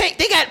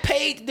 They got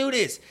paid to do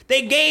this.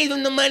 They gave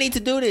them the money to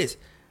do this.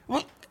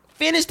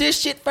 Finish this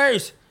shit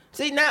first.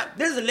 See, now,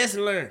 this is a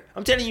lesson learned.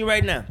 I'm telling you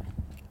right now.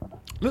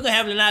 We're gonna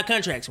have it in our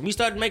contracts. When we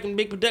start making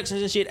big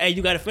productions and shit,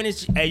 you gotta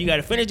finish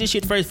this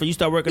shit first before you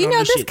start working on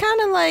this shit. You know, this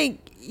kind of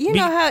like,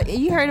 know how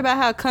you heard about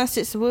how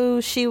Constance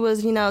Wu, she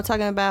was,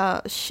 talking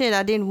about shit.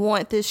 I didn't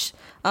want this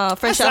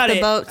fresh off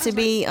the boat to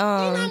be. You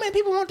know how many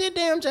people want that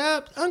damn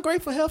job?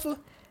 Ungrateful heifer.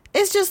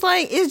 It's just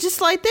like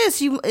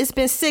this. It's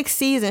been 6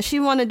 seasons. She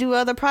want to do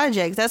other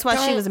projects. That's why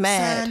she was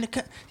mad.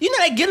 Here's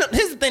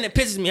the thing that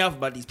pisses me off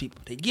about these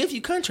people. They give you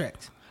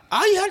contracts.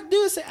 All you have to do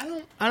is say,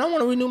 I don't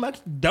want to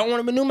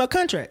renew my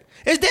contract.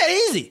 It's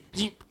that easy.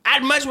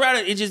 I'd much rather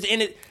it just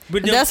end it.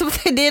 But that's what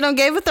they did on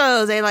Game of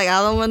Thrones. They like,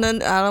 I don't want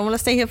to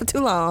stay here for too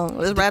long.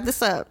 Let's wrap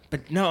this up.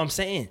 But no, I'm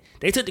saying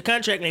they took the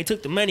contract and they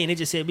took the money and they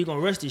just said we're gonna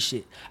rush this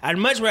shit. I'd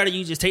much rather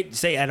you just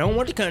say I don't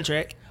want the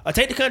contract, or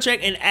take the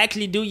contract and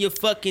actually do your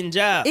fucking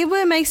job. It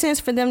would make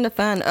sense for them to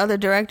find other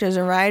directors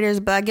and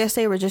writers, but I guess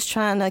they were just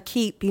trying to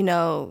keep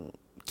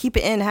it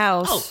in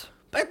house. Oh,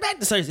 but back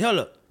to Cersei. Hold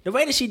up, the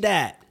way that she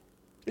died.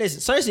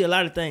 Listen, Cersei a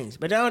lot of things,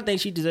 but I don't think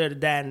she deserved to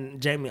die in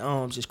Jamie's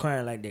arms just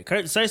crying like that.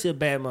 Cersei a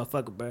bad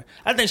motherfucker, bro.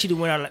 I think she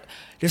went out like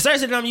the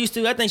Cersei that I'm used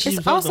to. I think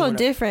she's also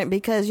different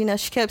because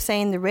she kept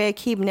saying the Red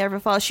Keep never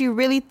falls. She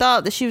really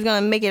thought that she was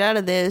gonna make it out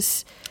of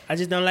this. I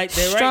just don't like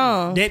that.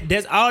 Strong. Right?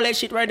 That's all that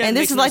shit right there. And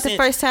this is like the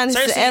first time this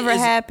has ever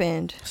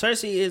happened.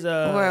 Cersei is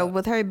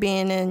with her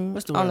being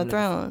on the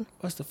throne.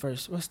 What's the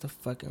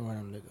fucking word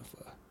I'm looking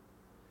for?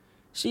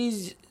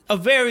 She's a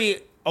very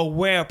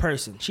aware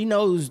person. She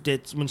knows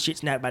that when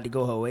shit's not about to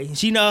go her way.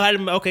 She knows how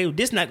to, okay,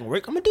 this not gonna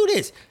work. I'm gonna do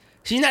this.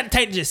 She's not the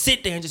type to just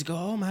sit there and just go,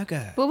 oh my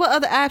God. But what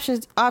other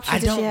options I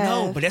did she have? don't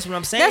know, but that's what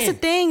I'm saying. That's the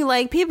thing.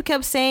 Like, people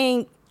kept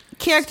saying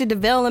character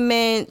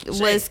development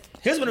was...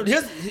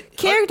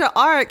 character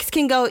arcs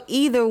can go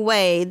either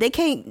way. They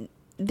can't...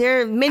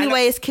 There are many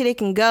ways it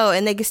can go,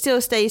 and they can still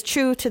stay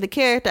true to the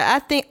character. I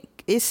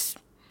think it's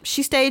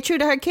she stayed true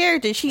to her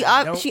character. She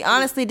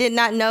honestly did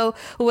not know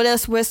what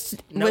else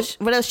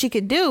what else she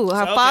could do.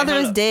 Her father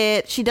is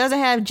dead. She doesn't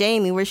have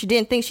Jamie, where she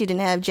didn't think she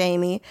didn't have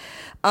Jamie.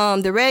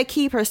 The Red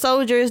Keep, her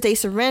soldiers, they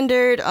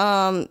surrendered.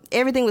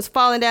 Everything was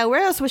falling down.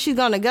 Where else was she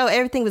gonna go?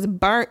 Everything was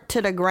burnt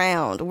to the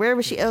ground. Where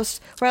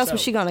else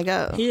was she gonna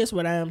go? Here's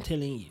what I am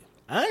telling you.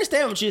 I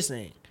understand what you're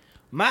saying.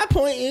 My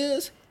point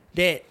is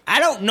that I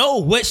don't know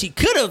what she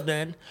could have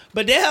done,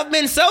 but there have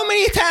been so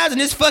many times in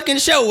this fucking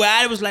show where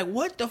I was like,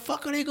 what the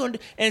fuck are they going to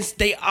do? And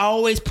they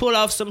always pull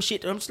off some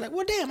shit. I'm just like,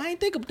 well, damn, I ain't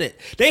think of that.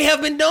 They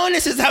have been doing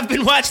this since I've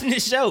been watching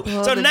this show.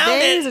 Well, so the now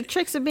days of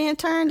tricks are being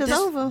turned is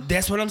over.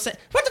 That's what I'm saying.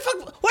 What the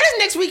fuck? What is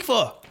next week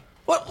for?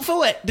 What for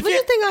what? What do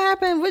you think gonna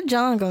happen? What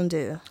John gonna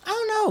do? I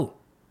don't know.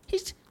 He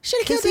should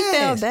have killed he his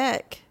fell ass.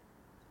 back.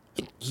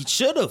 He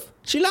should have.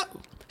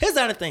 Here's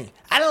the other thing.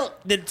 I don't.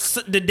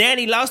 The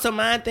Danny lost her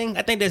mind thing.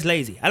 I think that's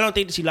lazy. I don't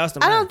think that she lost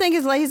her mind. I don't think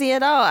it's lazy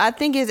at all. I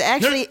think it's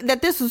actually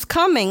that this was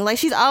coming. Like,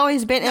 she's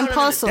always been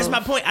impulsive. That's my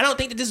point. I don't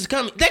think that this is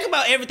coming. Think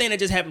about everything that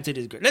just happened to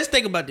this girl. Let's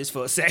think about this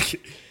for a second.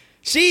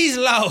 She's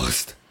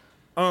lost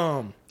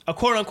a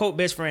quote unquote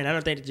best friend. I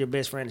don't think that your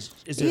best friend is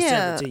just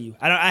similar to you.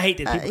 I hate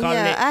that people call it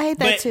that. I hate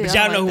that too. But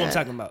y'all know who I'm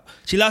talking about.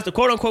 She lost a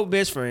quote unquote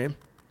best friend.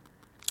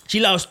 She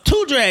lost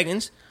 2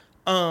 dragons.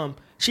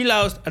 She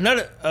lost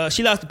another.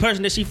 She lost the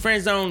person that she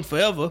friend zoned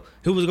forever,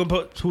 who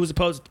was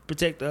supposed to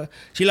protect her.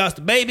 She lost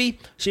the baby.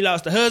 She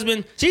lost the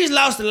husband. She's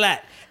lost a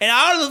lot, and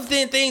all of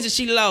the things that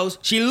she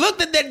lost, she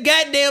looked at that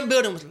goddamn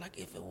building and was like,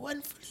 if it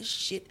wasn't for this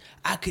shit,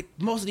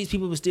 most of these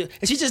people would still.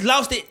 And she just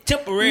lost it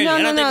temporarily.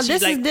 No.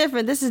 This is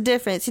different. This is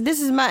different. See, this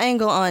is my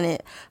angle on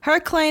it. Her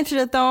claim to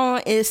the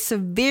throne is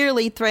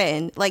severely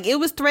threatened. Like, it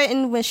was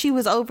threatened when she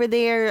was over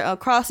there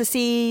across the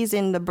seas,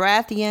 and the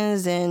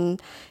Baratheons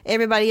and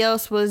everybody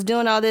else was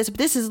doing all this. But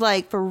this is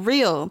like for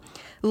real.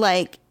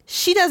 Like,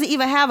 she doesn't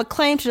even have a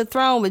claim to the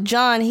throne with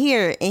Jon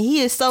here, and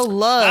he is so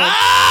loved.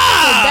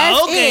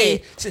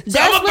 Okay. So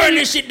I'm gonna burn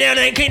this shit down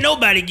and can't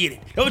nobody get it.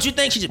 Know what you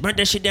think? She just burnt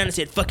that shit down and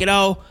said, fuck it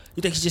all.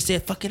 You think she just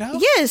said, fuck it all?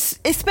 Yes,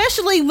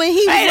 especially when he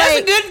was that's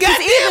like, a good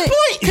goddamn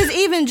point. Because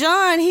even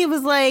Jon, he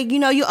was like,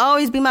 you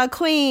always be my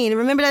queen.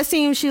 Remember that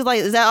scene? She was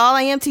like, is that all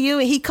I am to you?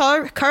 And he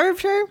curved her.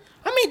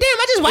 I mean, damn,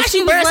 I just watched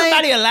you burn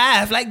somebody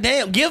alive. Like,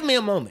 damn, give me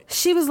a moment.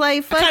 She was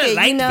like, fuck it,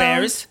 like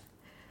Varys.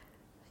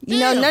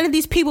 None of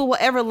these people will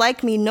ever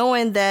like me,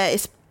 knowing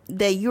that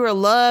you're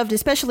loved,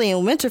 especially in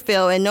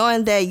Winterfell, and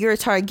knowing that you're a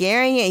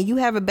Targaryen and you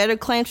have a better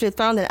claim to the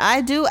throne than I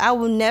do. I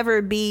will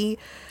never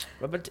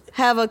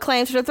have a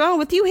claim to the throne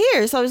with you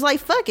here. So it's like,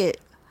 fuck it.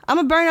 I'm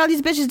gonna burn all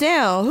these bitches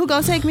down. Who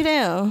gonna take me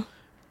down?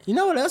 You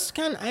know what else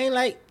I ain't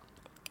like?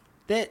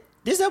 That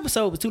this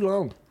episode was too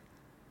long.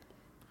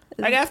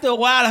 Like, after a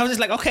while, I was just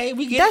like, okay,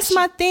 we get it. That's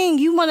my thing.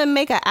 You want to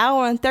make an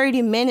hour and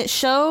 30-minute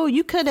show?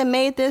 You could have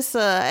made this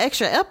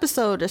extra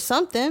episode or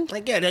something.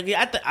 Like,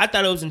 I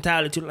thought it was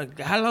entirely too. Like,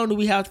 how long do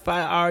we have to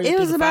fight Arya?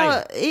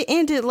 It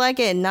ended like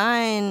at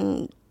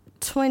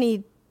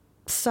 9:20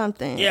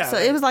 something. Yeah. So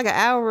it was like an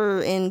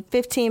hour and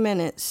 15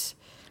 minutes.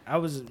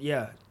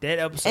 That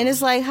episode. And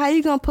it's like, how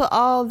you gonna put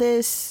all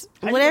this,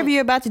 whatever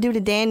you're about to do to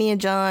Danny and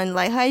Jon,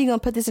 like, how you gonna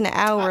put this in an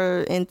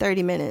hour and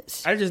 30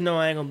 minutes? I just know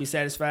I ain't gonna be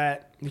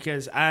satisfied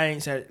because I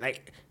ain't satisfied.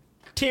 Like,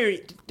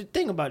 Tyrion, the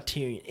thing about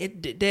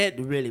Tyrion, that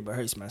really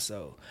hurts my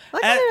soul.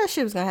 Like, I knew that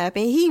shit was gonna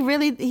happen. He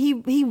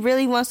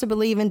really wants to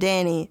believe in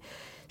Danny,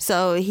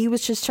 so he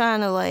was just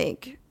trying to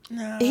like.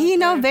 How do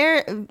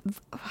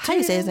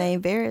you say his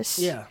name? Varys.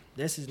 Yeah,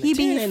 that's his name. He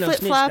be flip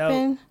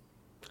flopping.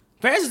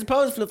 Varys is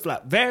supposed to flip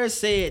flop. Varys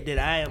said that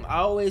I am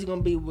always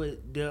gonna be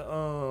with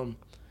the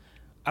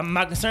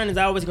my concern is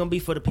always gonna be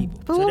for the people.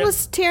 But what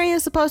was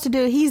Tyrion supposed to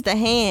do? He's the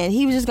hand.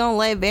 He was just gonna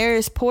let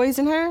Varys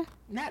poison her.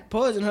 Not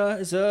poison her.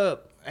 It's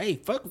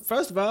hey,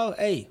 first of all,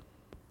 hey.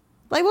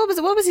 Like, what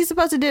was he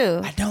supposed to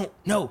do? I don't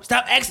know.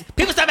 Stop asking.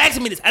 People stop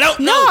asking me this. I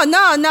don't know.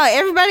 No.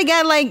 Everybody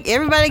got the answers to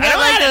everything.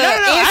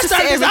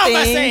 I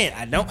by saying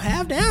I don't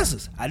have the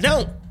answers. I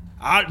don't.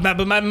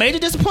 But my major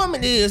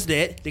disappointment is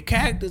that the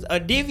characters are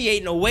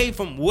deviating away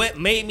from what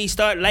made me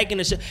start liking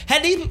the show.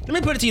 Let me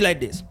put it to you like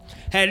this.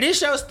 Had this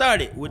show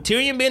started with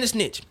Tyrion being a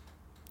snitch,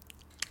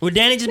 with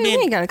Danny just being...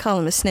 We ain't got to call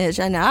him a snitch.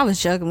 I know, I was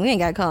joking. We ain't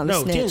got to call him a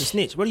snitch. No, Tyrion's a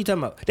snitch. What are you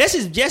talking about? That's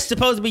just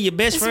supposed to be your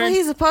best friend. That's what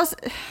he's supposed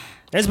to...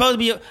 That's supposed to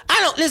be your... I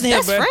don't... Listen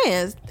here, bro. Best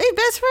friends. They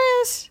best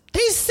friends.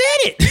 They said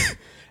it.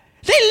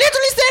 They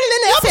literally said it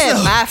in the episode. He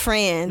said my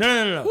friend.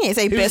 No. He didn't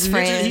say best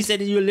friend. He said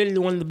that you're literally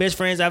one of the best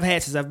friends I've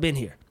had since I've been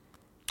here.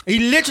 He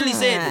literally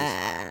said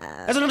this.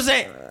 That's what I'm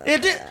saying.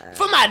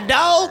 For my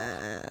dog,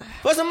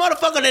 for some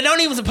motherfucker that don't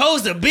even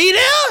supposed to be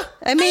there.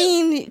 I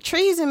mean,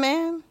 treason,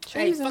 man.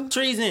 Treason. Hey, fuck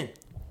treason.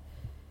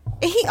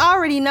 He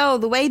already know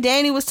the way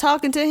Danny was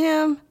talking to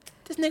him.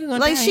 This nigga gonna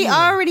like die she anyway.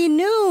 already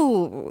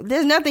knew.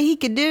 There's nothing he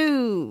could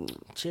do.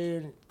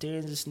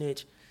 Tyrion's a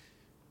snitch.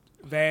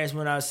 Varys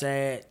went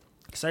outside.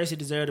 Cersei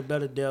deserved a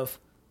better death.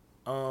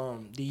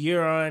 The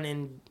Euron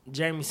and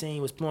Jaime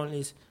scene was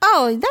pointless.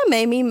 Oh, that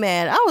made me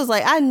mad. I was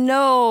like, I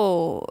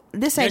know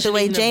this ain't the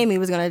way Jaime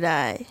was gonna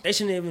die. There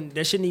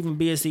shouldn't even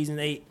be a season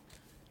 8.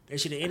 They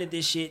should have ended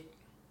this shit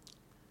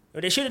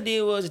What they should have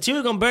did was, if she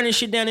was gonna burn this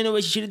shit down anyway,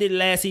 she should have did it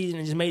last season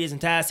and just made this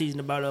entire season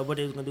about what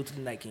they was gonna do to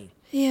the Night King.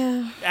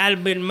 Yeah. I'd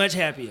have been much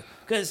happier.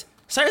 Cause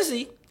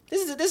Cersei,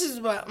 this is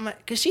about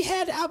cause she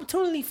had the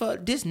opportunity for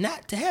this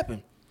not to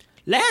happen.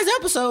 Last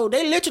episode,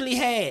 they literally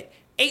had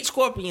 8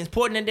 scorpions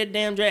pointing at that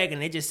damn dragon.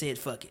 They just said,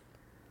 "Fuck it,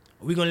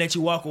 we're gonna let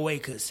you walk away."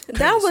 Cause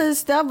that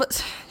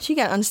was. She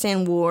gotta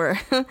understand war.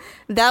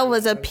 That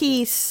was a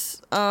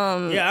peace.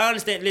 Yeah, I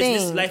understand. Listen,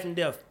 this is life and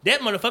death.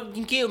 That motherfucker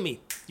can kill me.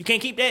 You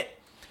can't keep that.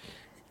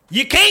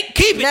 You can't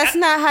keep it. That's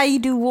not how you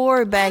do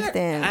war back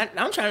then.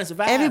 I'm trying to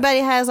survive. Everybody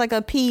has like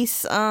a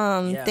peace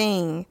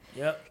thing.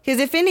 Yep. Because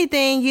if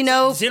anything, you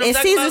know, See in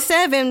season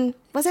 7,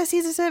 was that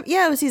season 7?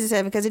 Yeah, it was season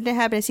 7 because it didn't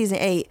happen in season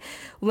 8.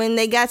 When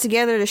they got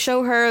together to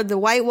show her the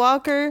White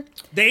Walker,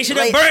 they should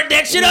have burnt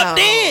that shit up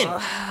then.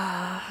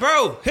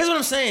 Bro, here's what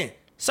I'm saying.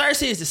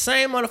 Cersei is the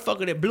same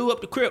motherfucker that blew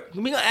up the crypt.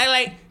 We gonna act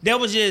like that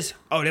was just,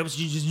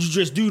 you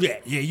just do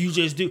that. Yeah, you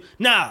just do.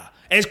 Nah.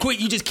 As quick,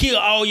 you just kill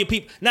all your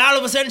people. Now all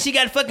of a sudden she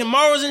got fucking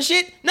morals and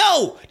shit.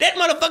 No, that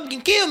motherfucker can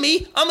kill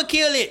me. I'ma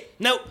kill it.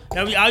 Nope.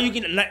 Now all you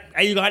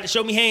gonna have to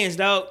show me hands,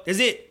 dog. That's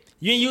it.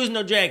 You ain't using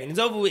no dragon. It's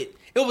over with.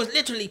 It was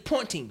literally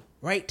pointing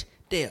right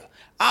there.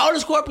 All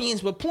the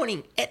scorpions were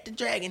pointing at the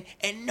dragon,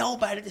 and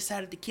nobody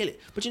decided to kill it.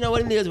 But you know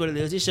what? It is what it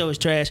is. This show is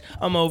trash.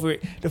 I'm over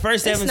it. The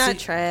first 7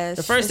 trash.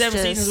 The first 7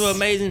 seasons were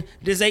amazing.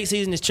 This 8th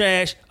season is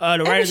trash.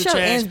 The writers are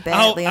trash.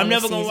 I'm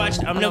never gonna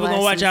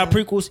watch y'all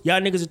prequels.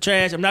 Y'all niggas are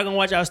trash. I'm not gonna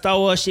watch y'all Star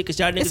Wars shit because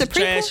y'all niggas are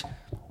trash.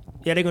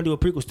 Yeah, they're gonna do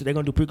prequels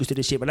to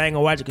this shit, but I ain't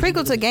gonna watch it.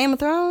 Prequel to Game of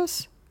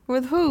Thrones?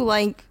 With who?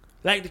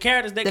 Like the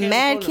characters that the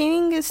Mad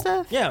King and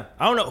stuff? Yeah.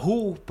 I don't know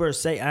who per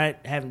se. I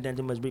haven't done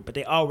too much read, but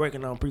they all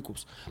working on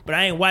prequels. But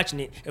I ain't watching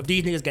it if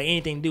these niggas got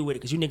anything to do with it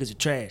because you niggas are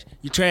trash.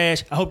 You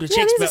trash. I hope the chicks...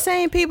 Yeah, these are the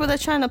same people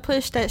that's trying to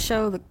push that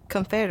show, The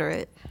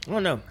Confederate. I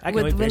don't know. I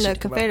can't wait for that shit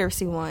the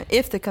Confederacy won.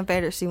 If the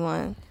Confederacy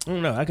won. I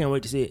don't know. I can't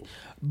wait to see it.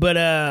 But...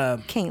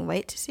 Can't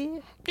wait to see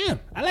it? Yeah.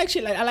 I like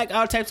shit. I like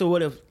all types of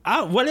what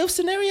if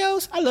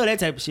scenarios. I love that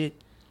type of shit.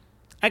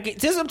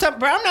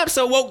 Bro, I'm not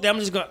so woke that I'm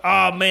just going,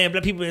 oh man,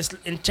 black people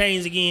in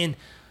chains again.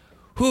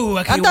 Whew,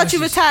 I thought you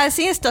were tired of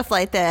seeing stuff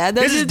like that.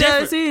 This is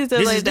different.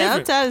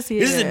 I'm tired of seeing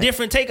This is a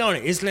different take on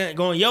it. It's like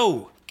going,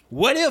 yo,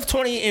 what if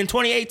in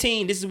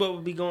 2018 this is what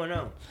would be going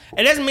on?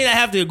 It doesn't mean I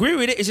have to agree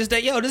with it. It's just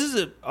that, yo, this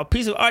is a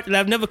piece of art that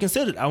I've never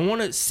considered. I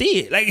want to see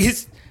it. Like,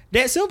 it's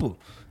that simple.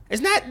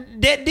 It's not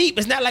that deep.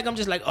 It's not like I'm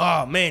just like,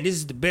 oh man, this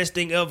is the best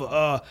thing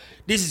ever.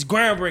 This is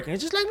groundbreaking.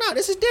 It's just like, no,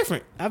 this is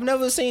different. I've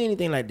never seen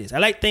anything like this. I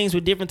like things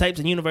with different types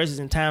of universes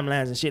and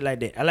timelines and shit like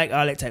that. I like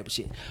all that type of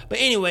shit. But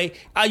anyway,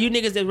 all you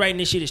niggas that writing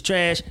this shit is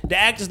trash. The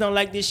actors don't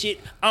like this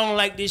shit. I don't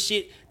like this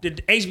shit. The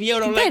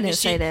HBO don't like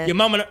this shit. That. Your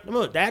mama,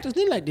 the actors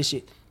didn't like this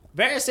shit.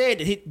 Varys said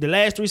that the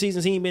last 3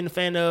 seasons he ain't been a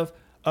fan of.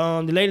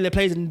 The lady that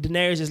plays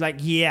Daenerys is like,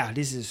 yeah,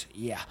 this is,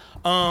 yeah.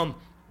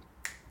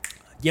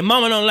 Your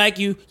mama don't like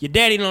you. Your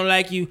daddy don't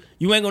like you.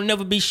 You ain't gonna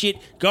never be shit.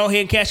 Go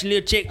ahead and cash a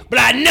little check. But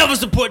I never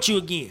support you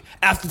again.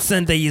 After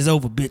Sunday is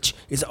over, bitch.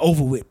 It's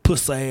over with,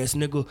 pussy ass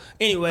nigga.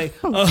 Anyway.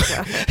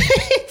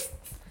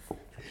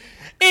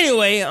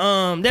 Anyway,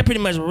 that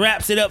pretty much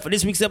wraps it up for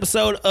this week's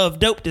episode of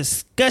Dope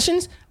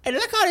Discussions. Hey,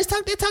 did I call this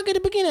talk? They talk at the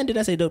beginning. Or did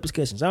I say Dope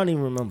Discussions? I don't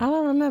even remember. I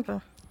don't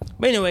remember.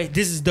 But anyway,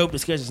 this is Dope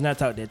Discussions, not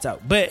Talk That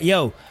Talk. But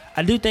yo,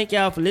 I do thank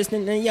y'all for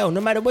listening. And yo,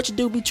 no matter what you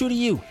do, be true to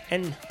you.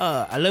 And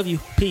I love you.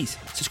 Peace.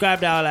 Subscribe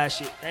to all that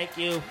shit. Thank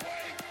you.